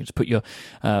right in, so you can just put your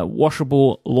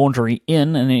washable laundry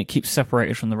in, and it keeps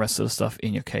separated from the rest of the stuff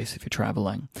in your case if you're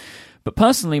traveling. But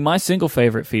personally, my single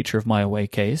favorite feature of my Away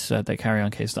case, the carry-on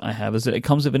case that I have, is that it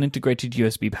comes with an integrated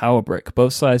USB power brick.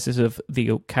 Both sizes of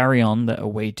the carry-on that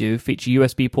Away do feature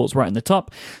USB ports right in the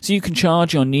top, so you can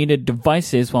charge your needed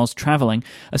devices whilst traveling.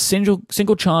 A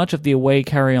single charge of the Away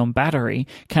carry-on battery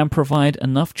can provide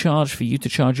enough charge for you to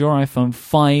charge your iPhone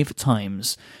 5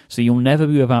 times, so you'll never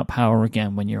be without power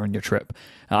again when you're on your trip.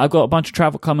 I've got a bunch of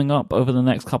travel coming up over the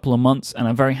next couple of months, and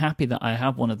I'm very happy that I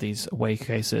have one of these Away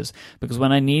cases, because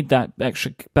when I need that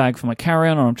extra bag for my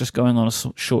carry-on, or I'm just going on a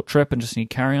short trip and just need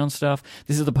carry-on stuff,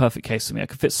 this is the perfect case for me. I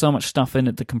can fit so much stuff in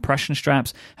it. The compression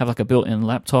straps have like a built-in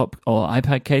laptop or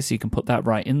iPad case, so you can put that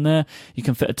right in there. You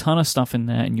can fit a ton of stuff in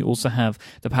there, and you also have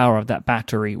the power of that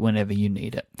battery whenever you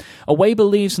need it. Away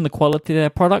believes in the quality of their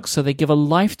products, so they give a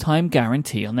lifetime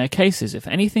guarantee on their cases. If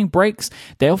anything breaks,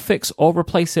 they'll fix or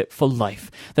replace it for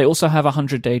life. They also have a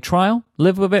 100-day trial.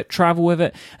 Live with it, travel with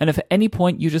it, and if at any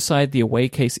point you decide the Away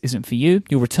case isn't for you,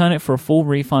 you'll return it for a full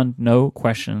refund, no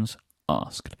questions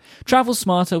asked. Travel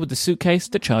smarter with the suitcase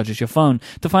that charges your phone.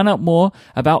 To find out more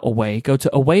about Away, go to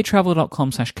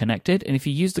awaytravel.com/connected, and if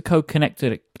you use the code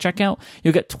CONNECTED at checkout,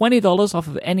 you'll get $20 off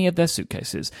of any of their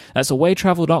suitcases. That's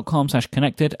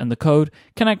awaytravel.com/connected and the code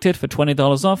CONNECTED for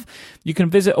 $20 off. You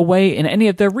can visit Away in any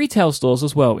of their retail stores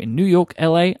as well in New York,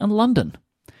 LA, and London.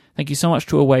 Thank you so much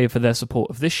to Away for their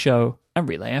support of this show and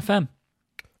Relay FM.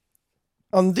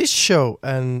 On this show,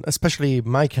 and especially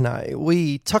Mike and I,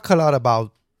 we talk a lot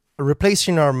about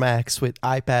replacing our Macs with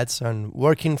iPads and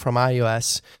working from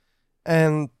iOS.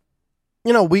 And,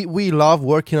 we love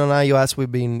working on iOS.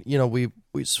 We've been,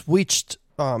 we switched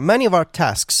many of our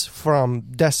tasks from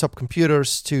desktop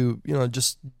computers to,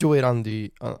 just do it on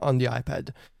the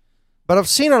iPad. But I've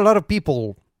seen a lot of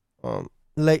people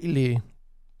lately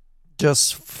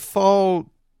just fall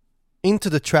into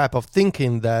the trap of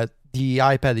thinking that the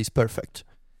iPad is perfect,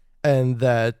 and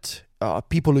that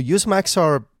people who use Macs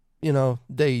are,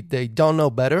 they don't know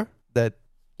better, that,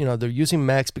 they're using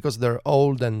Macs because they're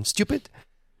old and stupid.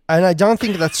 And I don't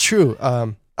think that's true.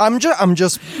 I'm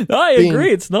just I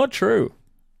agree. It's not true.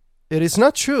 It is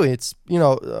not true. It's,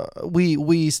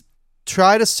 we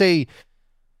try to say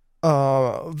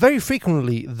very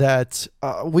frequently that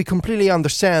we completely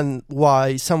understand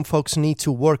why some folks need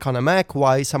to work on a Mac,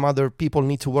 why some other people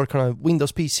need to work on a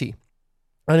Windows PC.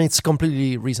 And it's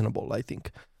completely reasonable, I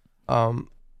think. And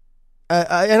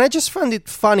I just found it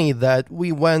funny that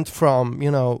we went from,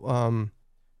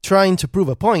 trying to prove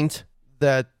a point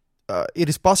that it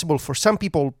is possible for some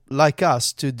people like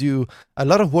us to do a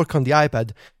lot of work on the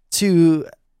iPad, to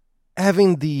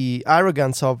having the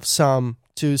arrogance of some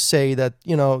to say that,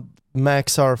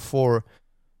 Macs are for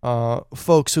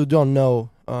folks who don't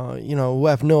know, who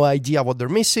have no idea what they're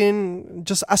missing,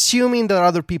 just assuming that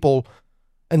other people,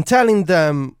 and telling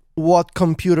them what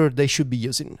computer they should be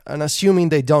using, and assuming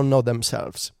they don't know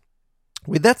themselves.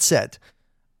 With that said,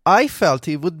 I felt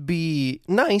it would be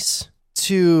nice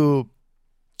to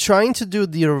trying to do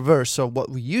the reverse of what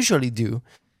we usually do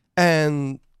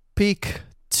and pick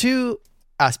two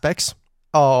aspects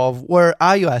of where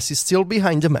iOS is still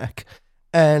behind the Mac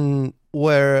and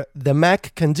where the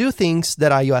Mac can do things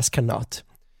that iOS cannot.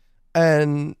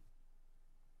 And,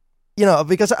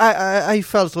 because I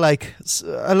felt like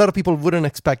a lot of people wouldn't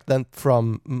expect that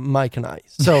from Mike and I.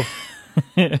 So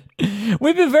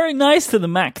we've been very nice to the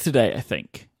Mac today, I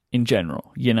think, in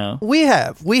general, We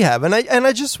have. And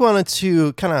I just wanted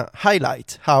to kind of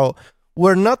highlight how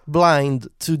we're not blind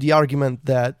to the argument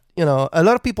that, a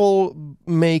lot of people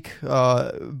make,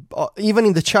 even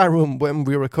in the chat room when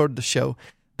we record the show,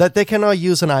 that they cannot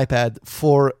use an iPad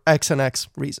for X and X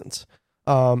reasons.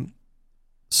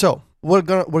 So we're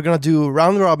gonna do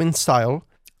round robin style,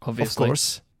 obviously. Of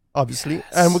course, obviously,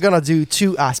 yes. And we're gonna do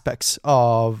two aspects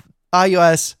of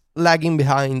iOS lagging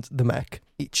behind the Mac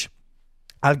each.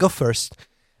 I'll go first,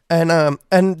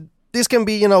 and this can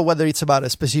be whether it's about a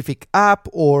specific app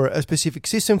or a specific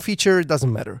system feature, it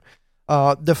doesn't matter.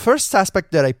 The first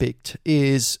aspect that I picked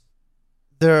is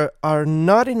there are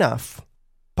not enough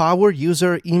power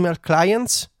user email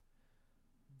clients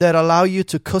that allow you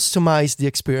to customize the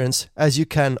experience as you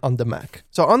can on the Mac.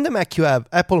 So on the Mac, you have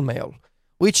Apple Mail,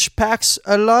 which packs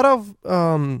a lot of,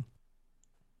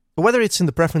 whether it's in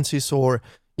the preferences or,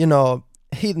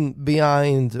 hidden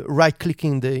behind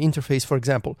right-clicking the interface, for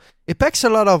example, it packs a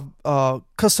lot of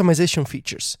customization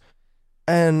features.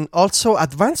 And also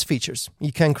advanced features.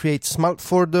 You can create smart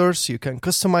folders. You can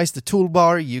customize the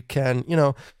toolbar. You can,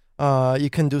 you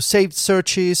can do saved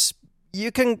searches.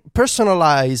 You can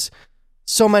personalize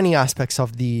so many aspects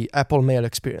of the Apple Mail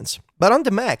experience. But on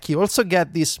the Mac, you also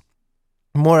get these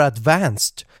more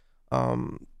advanced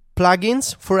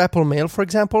plugins for Apple Mail, for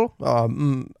example.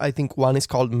 I think one is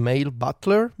called Mail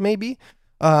Butler, maybe.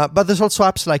 But there's also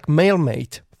apps like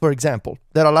MailMate, for example,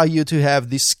 that allow you to have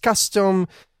this custom,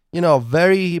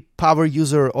 very power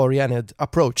user-oriented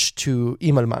approach to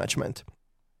email management.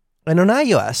 And on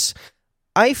iOS,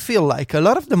 I feel like a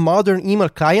lot of the modern email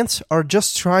clients are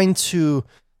just trying to,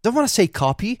 don't want to say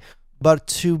copy, but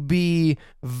to be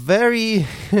very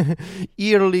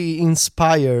eerily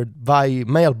inspired by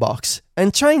Mailbox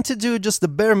and trying to do just the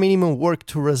bare minimum work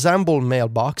to resemble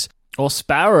Mailbox Or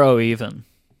Sparrow, even.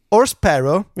 Or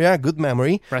Sparrow. Yeah, good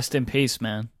memory. Rest in peace,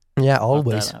 man. Yeah,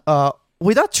 always.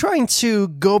 Without trying to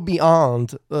go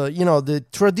beyond, the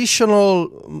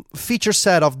traditional feature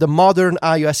set of the modern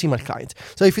iOS email client.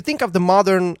 So if you think of the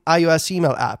modern iOS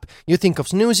email app, you think of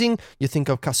snoozing, you think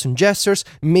of custom gestures,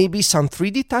 maybe some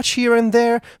 3D touch here and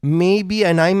there, maybe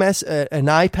an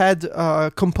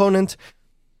iPad component.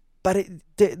 But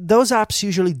those apps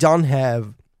usually don't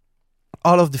have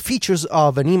all of the features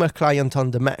of an email client on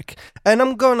the Mac. And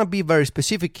I'm going to be very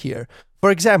specific here. For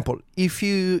example, if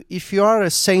you are a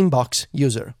SaneBox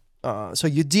user, so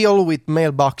you deal with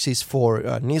mailboxes for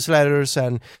newsletters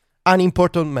and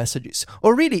unimportant messages,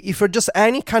 or really if you're just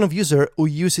any kind of user who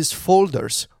uses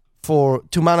folders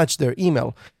to manage their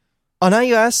email, on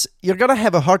iOS you're gonna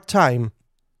have a hard time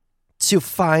to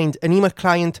find an email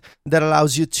client that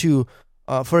allows you to,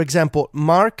 for example,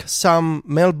 mark some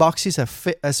mailboxes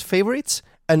as favorites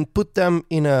and put them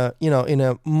in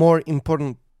a more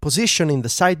important position in the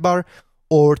sidebar,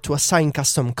 or to assign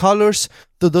custom colors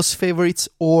to those favorites,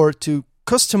 or to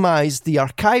customize the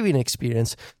archiving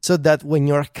experience so that when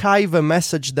you archive a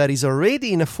message that is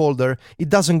already in a folder, it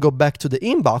doesn't go back to the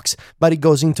inbox, but it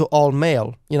goes into all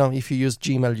mail. If you use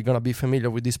Gmail, you're going to be familiar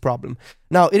with this problem.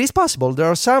 Now, it is possible. There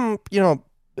are some,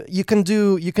 you can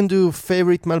do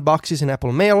favorite mailboxes in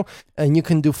Apple Mail, and you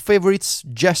can do favorites,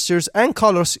 gestures, and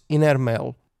colors in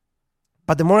AirMail.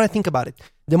 But the more I think about it,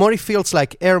 the more it feels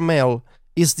like AirMail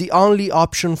is the only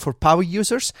option for power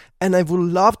users, and I would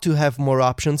love to have more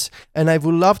options, and I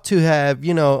would love to have,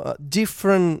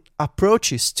 different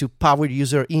approaches to power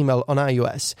user email on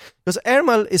iOS. Because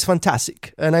AirMail is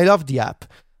fantastic, and I love the app,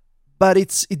 but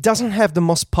it doesn't have the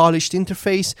most polished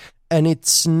interface, and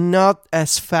it's not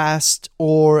as fast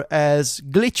or as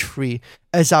glitch-free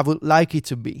as I would like it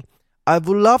to be. I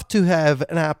would love to have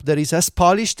an app that is as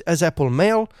polished as Apple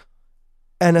Mail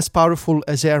and as powerful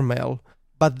as AirMail,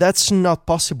 but that's not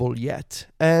possible yet.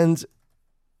 And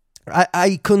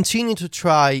I continue to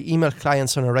try email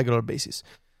clients on a regular basis.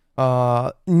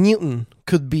 Newton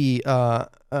could be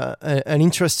an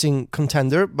interesting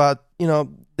contender, but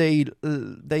they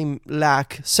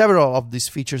lack several of these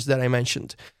features that I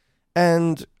mentioned.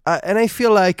 And I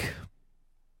feel like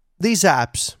these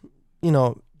apps,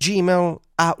 Gmail,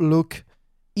 Outlook,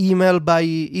 Email by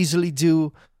Easily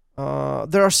Do,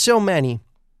 there are so many.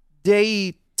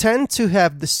 They tend to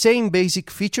have the same basic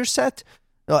feature set.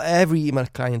 Every email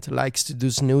client likes to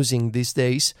do snoozing these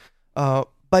days,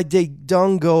 but they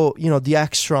don't go, the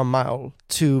extra mile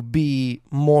to be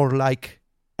more like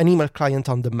an email client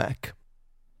on the Mac.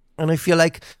 And I feel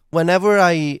like whenever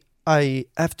I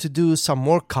have to do some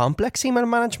more complex email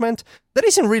management, that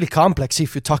isn't really complex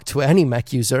if you talk to any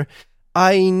Mac user,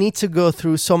 I need to go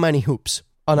through so many hoops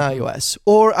on iOS,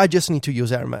 or I just need to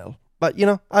use AirMail. But,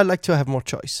 I'd like to have more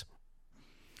choice.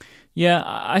 Yeah,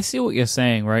 I see what you're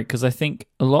saying, right? Because I think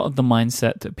a lot of the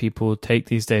mindset that people take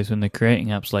these days when they're creating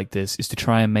apps like this is to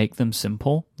try and make them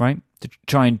simple, right? To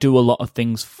try and do a lot of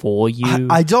things for you.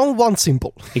 I don't want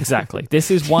simple. Exactly.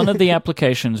 This is one of the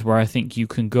applications where I think you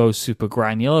can go super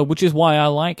granular, which is why I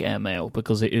like AirMail,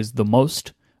 because it is the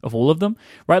most of all of them,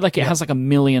 right? Like it has like 1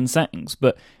 million settings,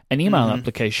 but an email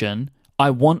application,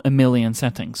 I want 1 million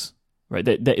settings. Right,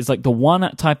 that is like the one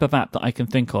type of app that I can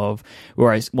think of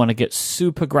where I want to get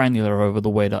super granular over the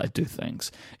way that I do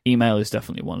things. Email is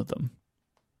definitely one of them.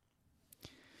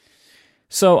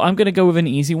 So I'm going to go with an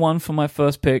easy one for my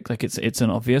first pick. Like it's an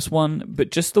obvious one,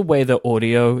 but just the way that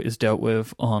audio is dealt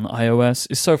with on iOS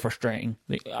is so frustrating.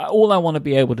 All I want to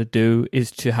be able to do is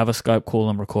to have a Skype call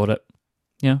and record it.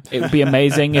 Yeah, it would be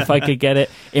amazing if I could get it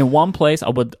in one place. I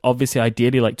would obviously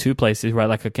ideally like 2 places, right?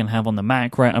 Like I can have on the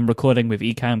Mac, right? I'm recording with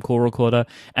Ecamm Call Recorder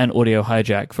and Audio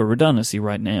Hijack for redundancy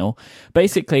right now.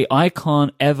 Basically, I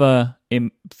can't ever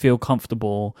feel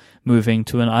comfortable moving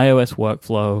to an iOS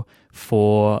workflow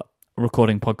for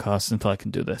recording podcasts until I can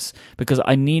do this, because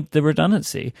I need the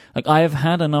redundancy. Like I have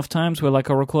had enough times where like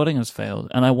a recording has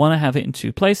failed and I want to have it in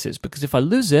 2 places, because if I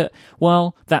lose it,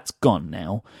 well, that's gone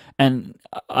now. And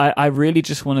I really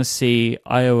just want to see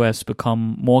iOS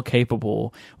become more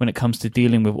capable when it comes to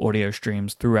dealing with audio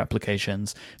streams through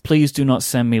applications. Please do not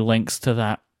send me links to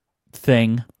that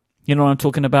thing. You know what I'm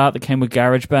talking about? That came with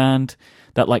GarageBand.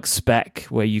 That like spec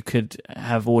where you could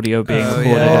have audio being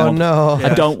recorded. Yeah. Oh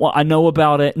no! I know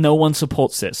about it. No one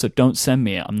supports it, so don't send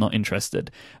me it. I'm not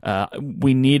interested.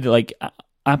 We need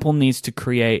Apple needs to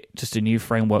create just a new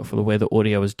framework for the way the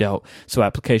audio is dealt, so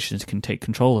applications can take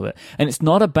control of it. And it's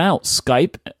not about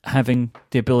Skype having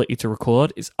the ability to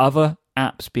record; it's other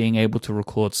apps being able to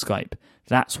record Skype.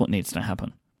 That's what needs to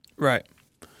happen. Right.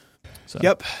 So.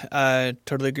 Yep. I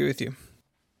totally agree with you.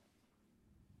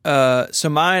 So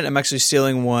mine, I'm actually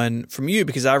stealing one from you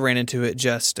because I ran into it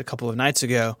just a couple of nights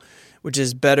ago, which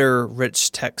is better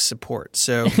rich text support.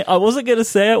 So I wasn't going to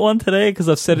say it one today because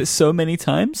I've said it so many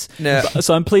times. No.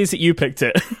 So I'm pleased that you picked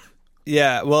it.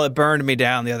 Yeah, well, it burned me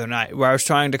down the other night where I was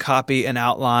trying to copy an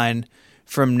outline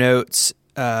from notes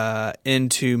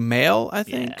into Mail, I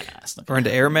think, or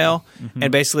into Airmail,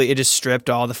 and basically it just stripped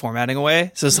all the formatting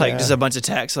away. So it's like just a bunch of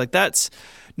text. Like that's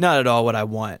not at all what I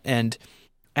want. And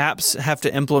apps have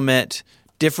to implement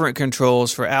different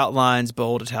controls for outlines,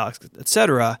 bold, italics,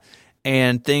 etc.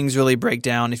 And things really break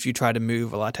down if you try to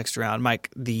move a lot of text around. Mike,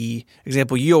 the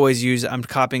example you always use, I'm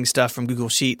copying stuff from Google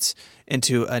Sheets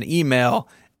into an email,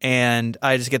 and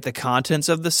I just get the contents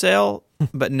of the cell,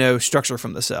 but no structure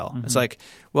from the cell. It's like,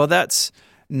 well, that's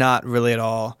not really at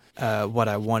all what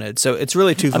I wanted. So it's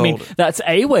really twofold. I mean, that's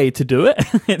a way to do it.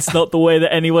 It's not the way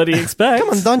that anybody expects. Come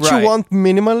on, don't you want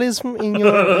minimalism in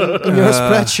your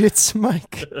spreadsheets,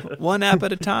 Mike? One app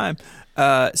at a time.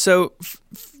 So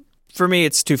for me,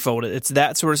 it's twofold. It's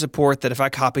that sort of support that if I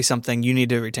copy something, you need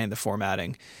to retain the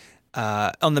formatting.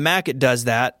 On the Mac, it does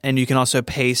that, and you can also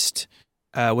paste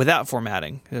without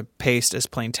formatting. Paste as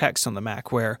plain text on the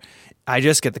Mac, where I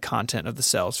just get the content of the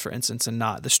cells, for instance, and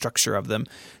not the structure of them.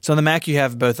 So on the Mac, you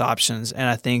have both options, and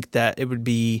I think that it would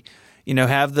be,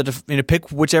 have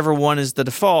pick whichever one is the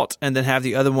default, and then have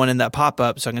the other one in that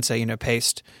pop-up. So I can say,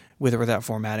 paste with or without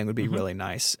formatting would be really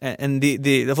nice. And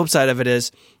the flip side of it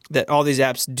is that all these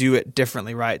apps do it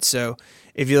differently, right? So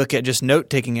if you look at just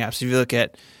note-taking apps, if you look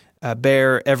at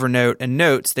Bear, Evernote, and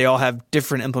Notes, they all have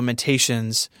different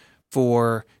implementations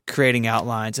for creating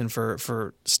outlines and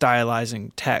for stylizing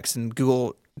text. And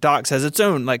Google Docs has its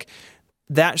own. Like,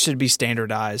 that should be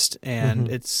standardized. And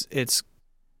it's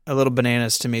a little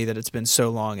bananas to me that it's been so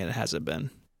long and it hasn't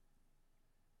been.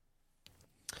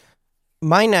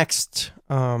 My next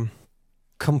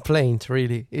complaint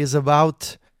really is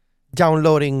about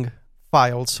downloading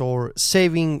files or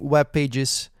saving web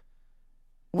pages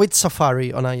with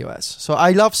Safari on iOS. So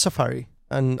I love Safari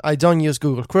and I don't use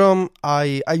Google Chrome.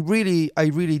 I really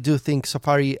do think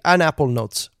Safari and Apple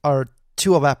Notes are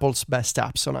two of Apple's best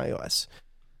apps on iOS.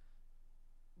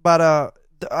 But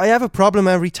I have a problem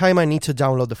every time I need to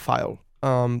download the file.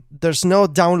 There's no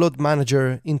download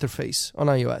manager interface on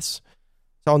iOS.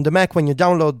 So on the Mac, when you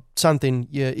download something,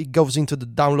 it goes into the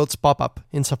downloads pop-up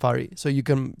in Safari. So you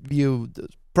can view the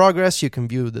progress, you can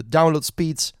view the download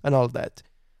speeds and all that.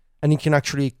 And you can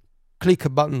actually click a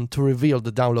button to reveal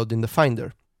the download in the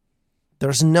Finder.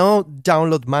 There's no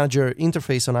download manager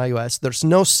interface on iOS. There's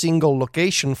no single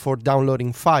location for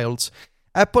downloading files.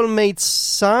 Apple made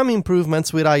some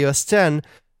improvements with iOS 10.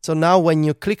 So now when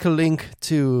you click a link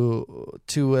to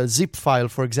a zip file,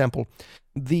 for example,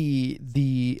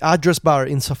 the address bar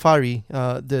in Safari,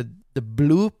 the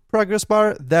blue progress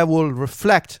bar, that will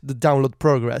reflect the download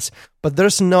progress. But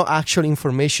there's no actual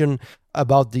information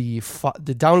about the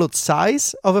download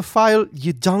size of a file.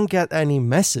 You don't get any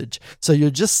message. So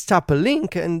you just tap a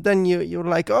link and then you're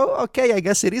like, oh, okay, I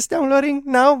guess it is downloading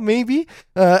now, maybe.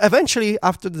 Eventually,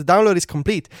 after the download is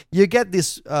complete, you get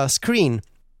this screen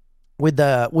with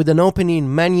an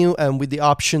opening menu and with the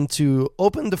option to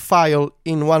open the file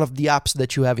in one of the apps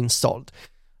that you have installed.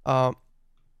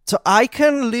 So I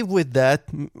can live with that,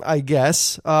 I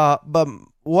guess. But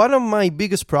one of my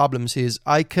biggest problems is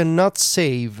I cannot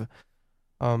save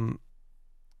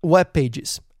web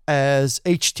pages as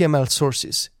HTML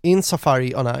sources in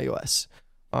Safari on iOS.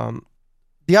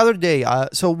 The other day,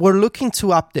 so we're looking to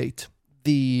update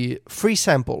the free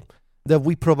sample that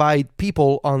we provide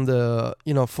people on the,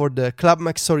 for the Club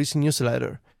Mac Stories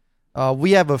newsletter.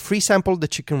 We have a free sample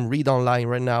that you can read online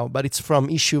right now, but it's from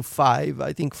issue 5,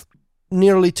 I think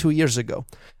nearly 2 years ago.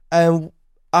 And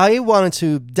I wanted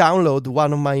to download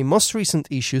one of my most recent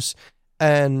issues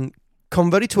and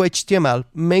convert it to HTML,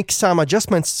 make some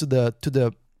adjustments to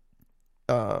the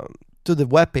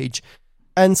web page,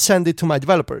 and send it to my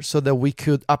developers so that we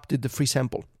could update the free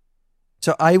sample.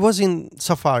 So I was in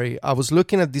Safari. I was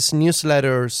looking at this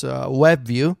newsletter's web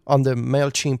view on the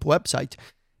MailChimp website,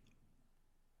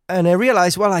 and I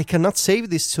realized, well, I cannot save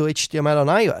this to HTML on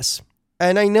iOS.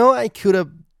 And I know I could have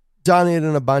done it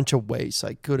in a bunch of ways.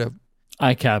 I could have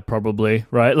iCab probably,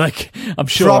 right? Like, I'm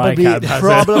sure iCab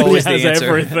has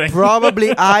everything. Probably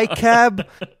iCab,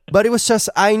 but it was just,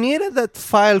 I needed that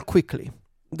file quickly.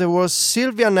 There was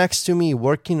Sylvia next to me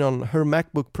working on her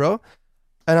MacBook Pro,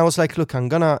 and I was like, look, I'm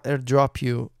going to airdrop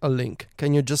you a link.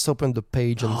 Can you just open the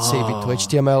page and save it to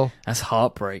HTML? That's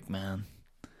heartbreak, man.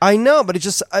 I know, but it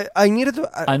just, I needed to.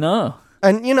 I know.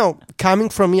 And, coming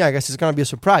from me, I guess it's going to be a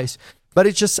surprise. But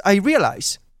it's just, I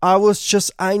realized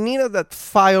I needed that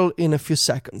file in a few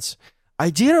seconds. I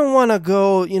didn't want to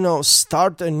go,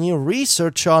 start a new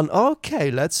research on, okay,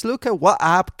 let's look at what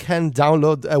app can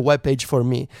download a web page for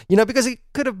me, because it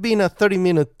could have been a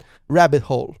 30-minute rabbit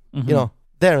hole,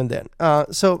 there and then.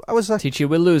 So I was like, Teachy,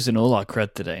 we're losing all our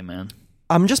cred today, man.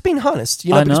 I'm just being honest,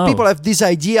 I because know. people have this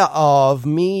idea of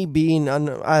me being,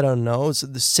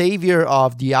 the savior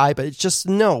of the iPad. It's just,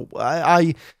 no,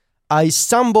 I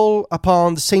stumble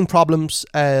upon the same problems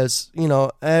as,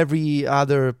 every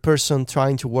other person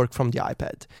trying to work from the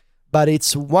iPad. But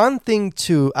it's one thing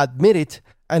to admit it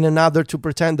and another to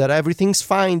pretend that everything's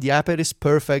fine, the iPad is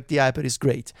perfect, the iPad is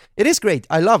great. It is great,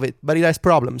 I love it, but it has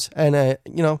problems. And,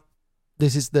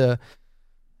 this is the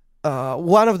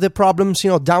one of the problems,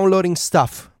 downloading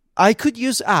stuff. I could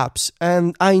use apps,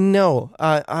 and I know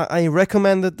I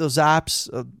recommended those apps.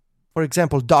 For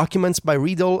example, Documents by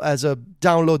Riddle as a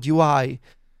download UI.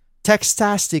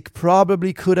 Textastic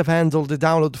probably could have handled the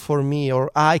download for me, or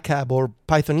iCab, or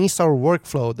Pythonista, or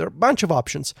Workflow. There are a bunch of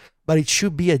options, but it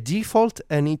should be a default,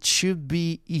 and it should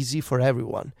be easy for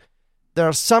everyone. There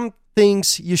are some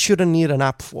things you shouldn't need an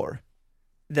app for.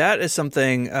 That is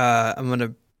something I'm going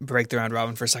to break the round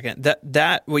robin for a second.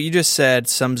 That what you just said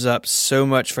sums up so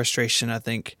much frustration I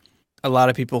think a lot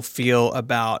of people feel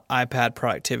about iPad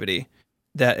productivity.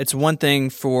 That it's one thing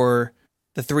for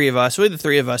the three of us,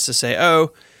 to say,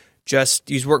 oh, just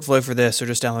use Workflow for this or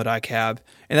just download iCab.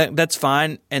 And that's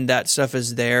fine. And that stuff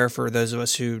is there for those of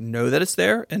us who know that it's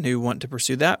there and who want to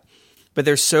pursue that. But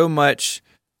there's so much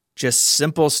just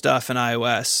simple stuff in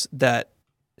iOS that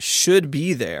should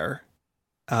be there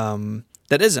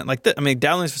that isn't. Like,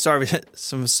 downloading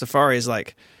some Safari is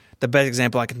like the best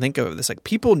example I can think of this. Like,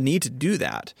 people need to do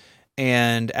that.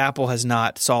 And Apple has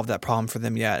not solved that problem for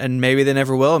them yet. And maybe they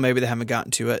never will. Maybe they haven't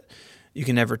gotten to it. You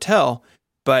can never tell.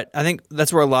 But I think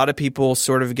that's where a lot of people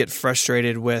sort of get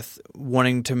frustrated with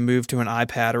wanting to move to an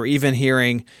iPad, or even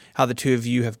hearing how the two of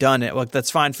you have done it. Like,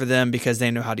 that's fine for them because they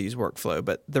know how to use Workflow.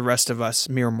 But the rest of us,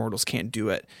 mere mortals, can't do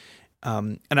it.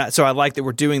 So I like that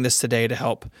we're doing this today to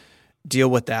help deal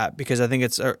with that, because I think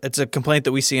it's a complaint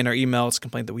that we see in our emails, it's a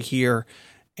complaint that we hear.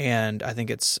 And I think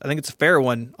it's a fair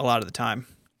one a lot of the time.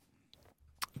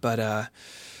 But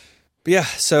yeah,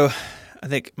 so I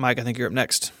think, Mike, you're up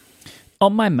next.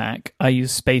 On my Mac, I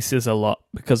use Spaces a lot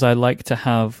because I like to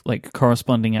have like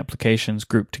corresponding applications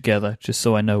grouped together just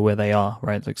so I know where they are,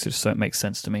 right? Like, so it makes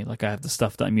sense to me. Like, I have the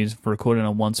stuff that I'm using for recording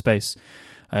on one space.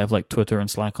 I have like Twitter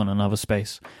and Slack on another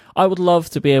space. I would love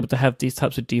to be able to have these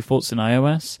types of defaults in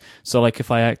iOS. So like, if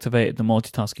I activated the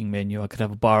multitasking menu, I could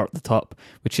have a bar at the top,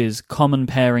 which is common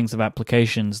pairings of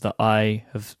applications that I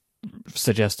have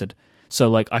suggested. So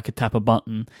like, I could tap a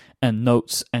button and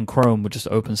Notes and Chrome would just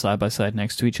open side by side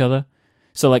next to each other.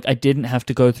 So like, I didn't have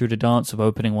to go through the dance of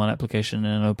opening one application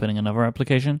and then opening another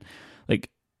application. Like,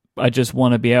 I just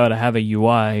want to be able to have a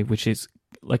UI which is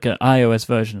like an iOS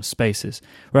version of Spaces,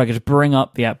 where I could just bring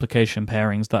up the application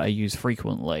pairings that I use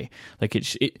frequently. Like,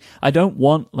 I don't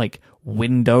want like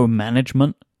window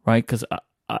management, right? Because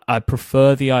I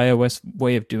prefer the iOS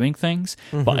way of doing things,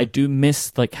 but I do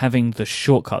miss like having the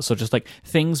shortcuts, so just like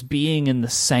things being in the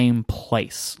same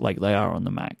place like they are on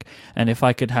the Mac. And if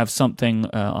I could have something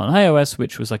on iOS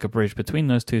which was like a bridge between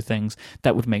those two things,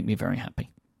 that would make me very happy.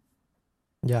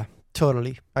 Yeah,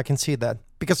 totally. I can see that,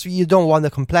 because you don't want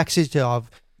the complexity of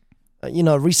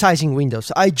resizing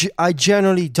windows. I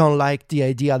generally don't like the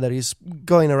idea that is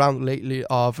going around lately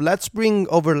of let's bring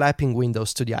overlapping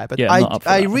windows to the iPad. Yeah,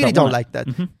 I really don't like that.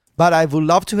 Mm-hmm. But I would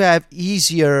love to have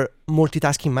easier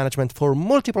multitasking management for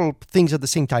multiple things at the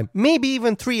same time. Maybe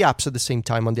even 3 apps at the same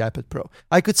time on the iPad Pro.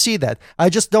 I could see that. I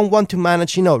just don't want to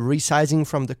manage, resizing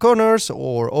from the corners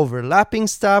or overlapping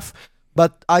stuff.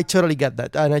 But I totally get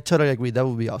that. And I totally agree. That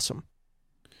would be awesome.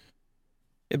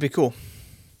 It'd be cool.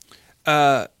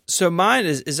 So mine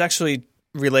is actually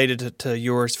related to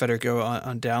yours, Federico,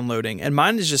 on downloading. And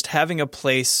mine is just having a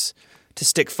place to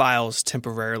stick files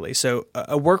temporarily. So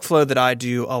a workflow that I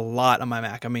do a lot on my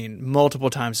Mac, multiple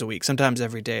times a week, sometimes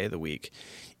every day of the week,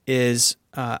 is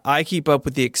I keep up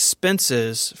with the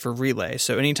expenses for Relay.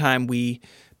 So anytime we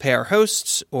pay our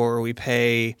hosts, or we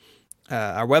pay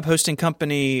our web hosting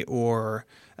company, or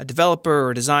a developer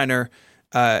or a designer,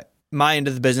 my end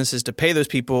of the business is to pay those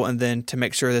people and then to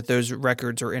make sure that those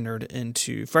records are entered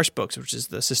into FreshBooks, which is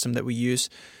the system that we use.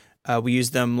 We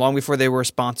used them long before they were a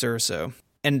sponsor.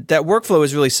 And that workflow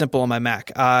is really simple on my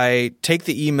Mac. I take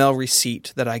the email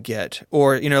receipt that I get,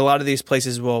 or, a lot of these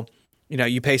places will,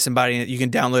 you pay somebody and you can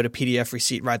download a PDF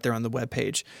receipt right there on the web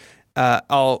page.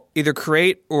 I'll either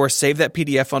create or save that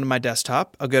PDF onto my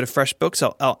desktop. I'll go to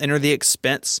FreshBooks. I'll enter the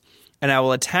expense, and I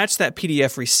will attach that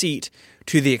PDF receipt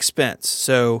to the expense.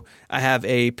 So I have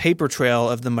a paper trail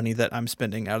of the money that I'm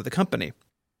spending out of the company.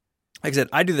 Like I said,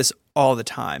 I do this all the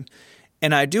time.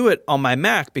 And I do it on my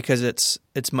Mac because it's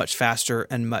much faster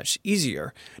and much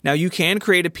easier. Now, you can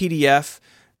create a PDF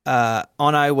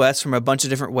on iOS from a bunch of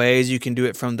different ways. You can do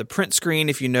it from the print screen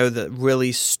if you know the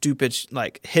really stupid,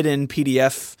 like, hidden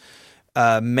PDF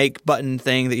make button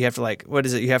thing that you have to, like, what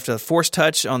is it? You have to force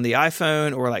touch on the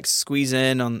iPhone or, like, squeeze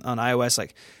in on iOS.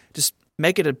 Like, just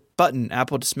make it a button.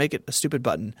 Apple, just make it a stupid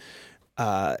button.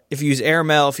 If you use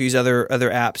AirMail, if you use other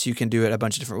apps, you can do it a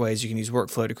bunch of different ways. You can use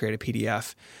Workflow to create a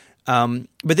PDF.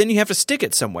 But then you have to stick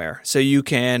it somewhere. So you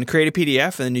can create a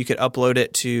PDF and then you could upload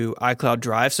it to iCloud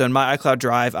Drive. So in my iCloud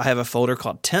Drive, I have a folder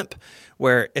called Temp,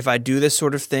 where if I do this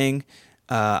sort of thing,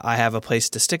 I have a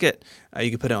place to stick it. You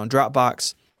can put it on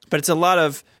Dropbox. But it's a lot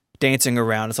of dancing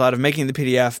around. It's a lot of making the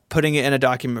PDF, putting it in a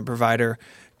document provider,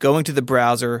 going to the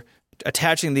browser,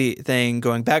 attaching the thing,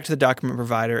 going back to the document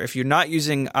provider. If you're not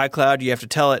using iCloud, you have to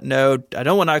tell it, no, I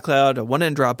don't want iCloud. I want it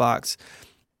in Dropbox.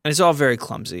 And it's all very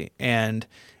clumsy. And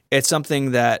it's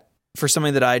something that, for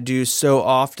something that I do so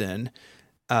often,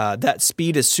 that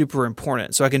speed is super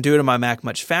important. So I can do it on my Mac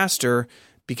much faster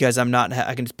because I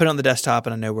can just put it on the desktop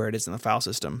and I know where it is in the file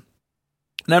system.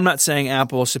 And I'm not saying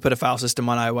Apple should put a file system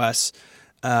on iOS.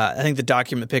 I think the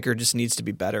document picker just needs to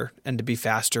be better and to be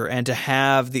faster and to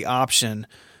have the option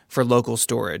for local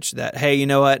storage that, hey, you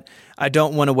know what? I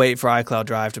don't want to wait for iCloud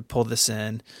Drive to pull this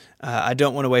in. I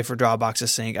don't want to wait for Dropbox to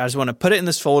sync. I just want to put it in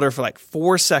this folder for like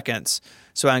 4 seconds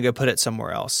so I can go put it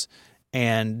somewhere else.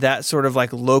 And that sort of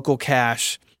like local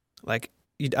cache, like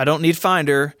I don't need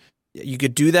Finder. You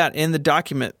could do that in the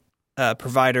document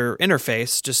provider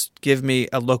interface. Just give me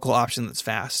a local option that's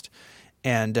fast.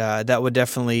 And that would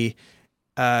definitely,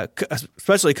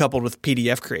 especially coupled with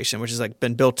PDF creation, which has like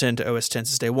been built into OS X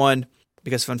since day one.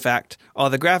 Because fun fact,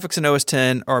 all the graphics in OS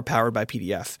X are powered by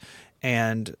PDF.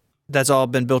 And that's all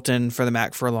been built in for the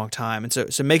Mac for a long time. And so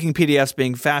making PDFs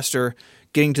being faster,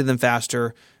 getting to them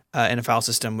faster in a file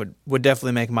system would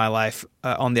definitely make my life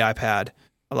on the iPad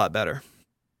a lot better.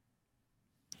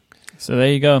 So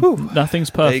there you go. Whew. Nothing's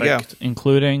perfect,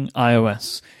 including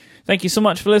iOS. Thank you so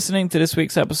much for listening to this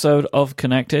week's episode of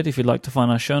Connected. If you'd like to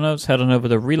find our show notes, head on over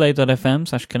to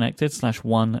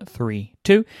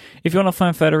relay.fm/connected/132. If you want to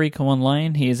find Federico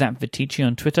online, he is at Viticci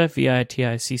on Twitter,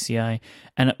 VITICCI,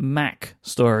 and at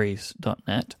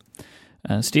macstories.net.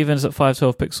 Steven is at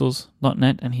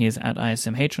 512pixels.net, and he is at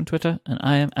ISMH on Twitter, and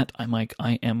I am at iMyke,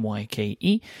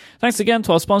 IMYKE. Thanks again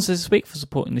to our sponsors this week for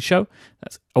supporting the show.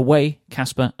 That's Away,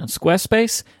 Casper, and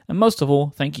Squarespace. And most of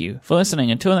all, thank you for listening.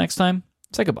 Until next time,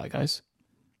 say goodbye, guys.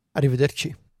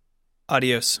 Arrivederci.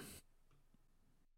 Adios.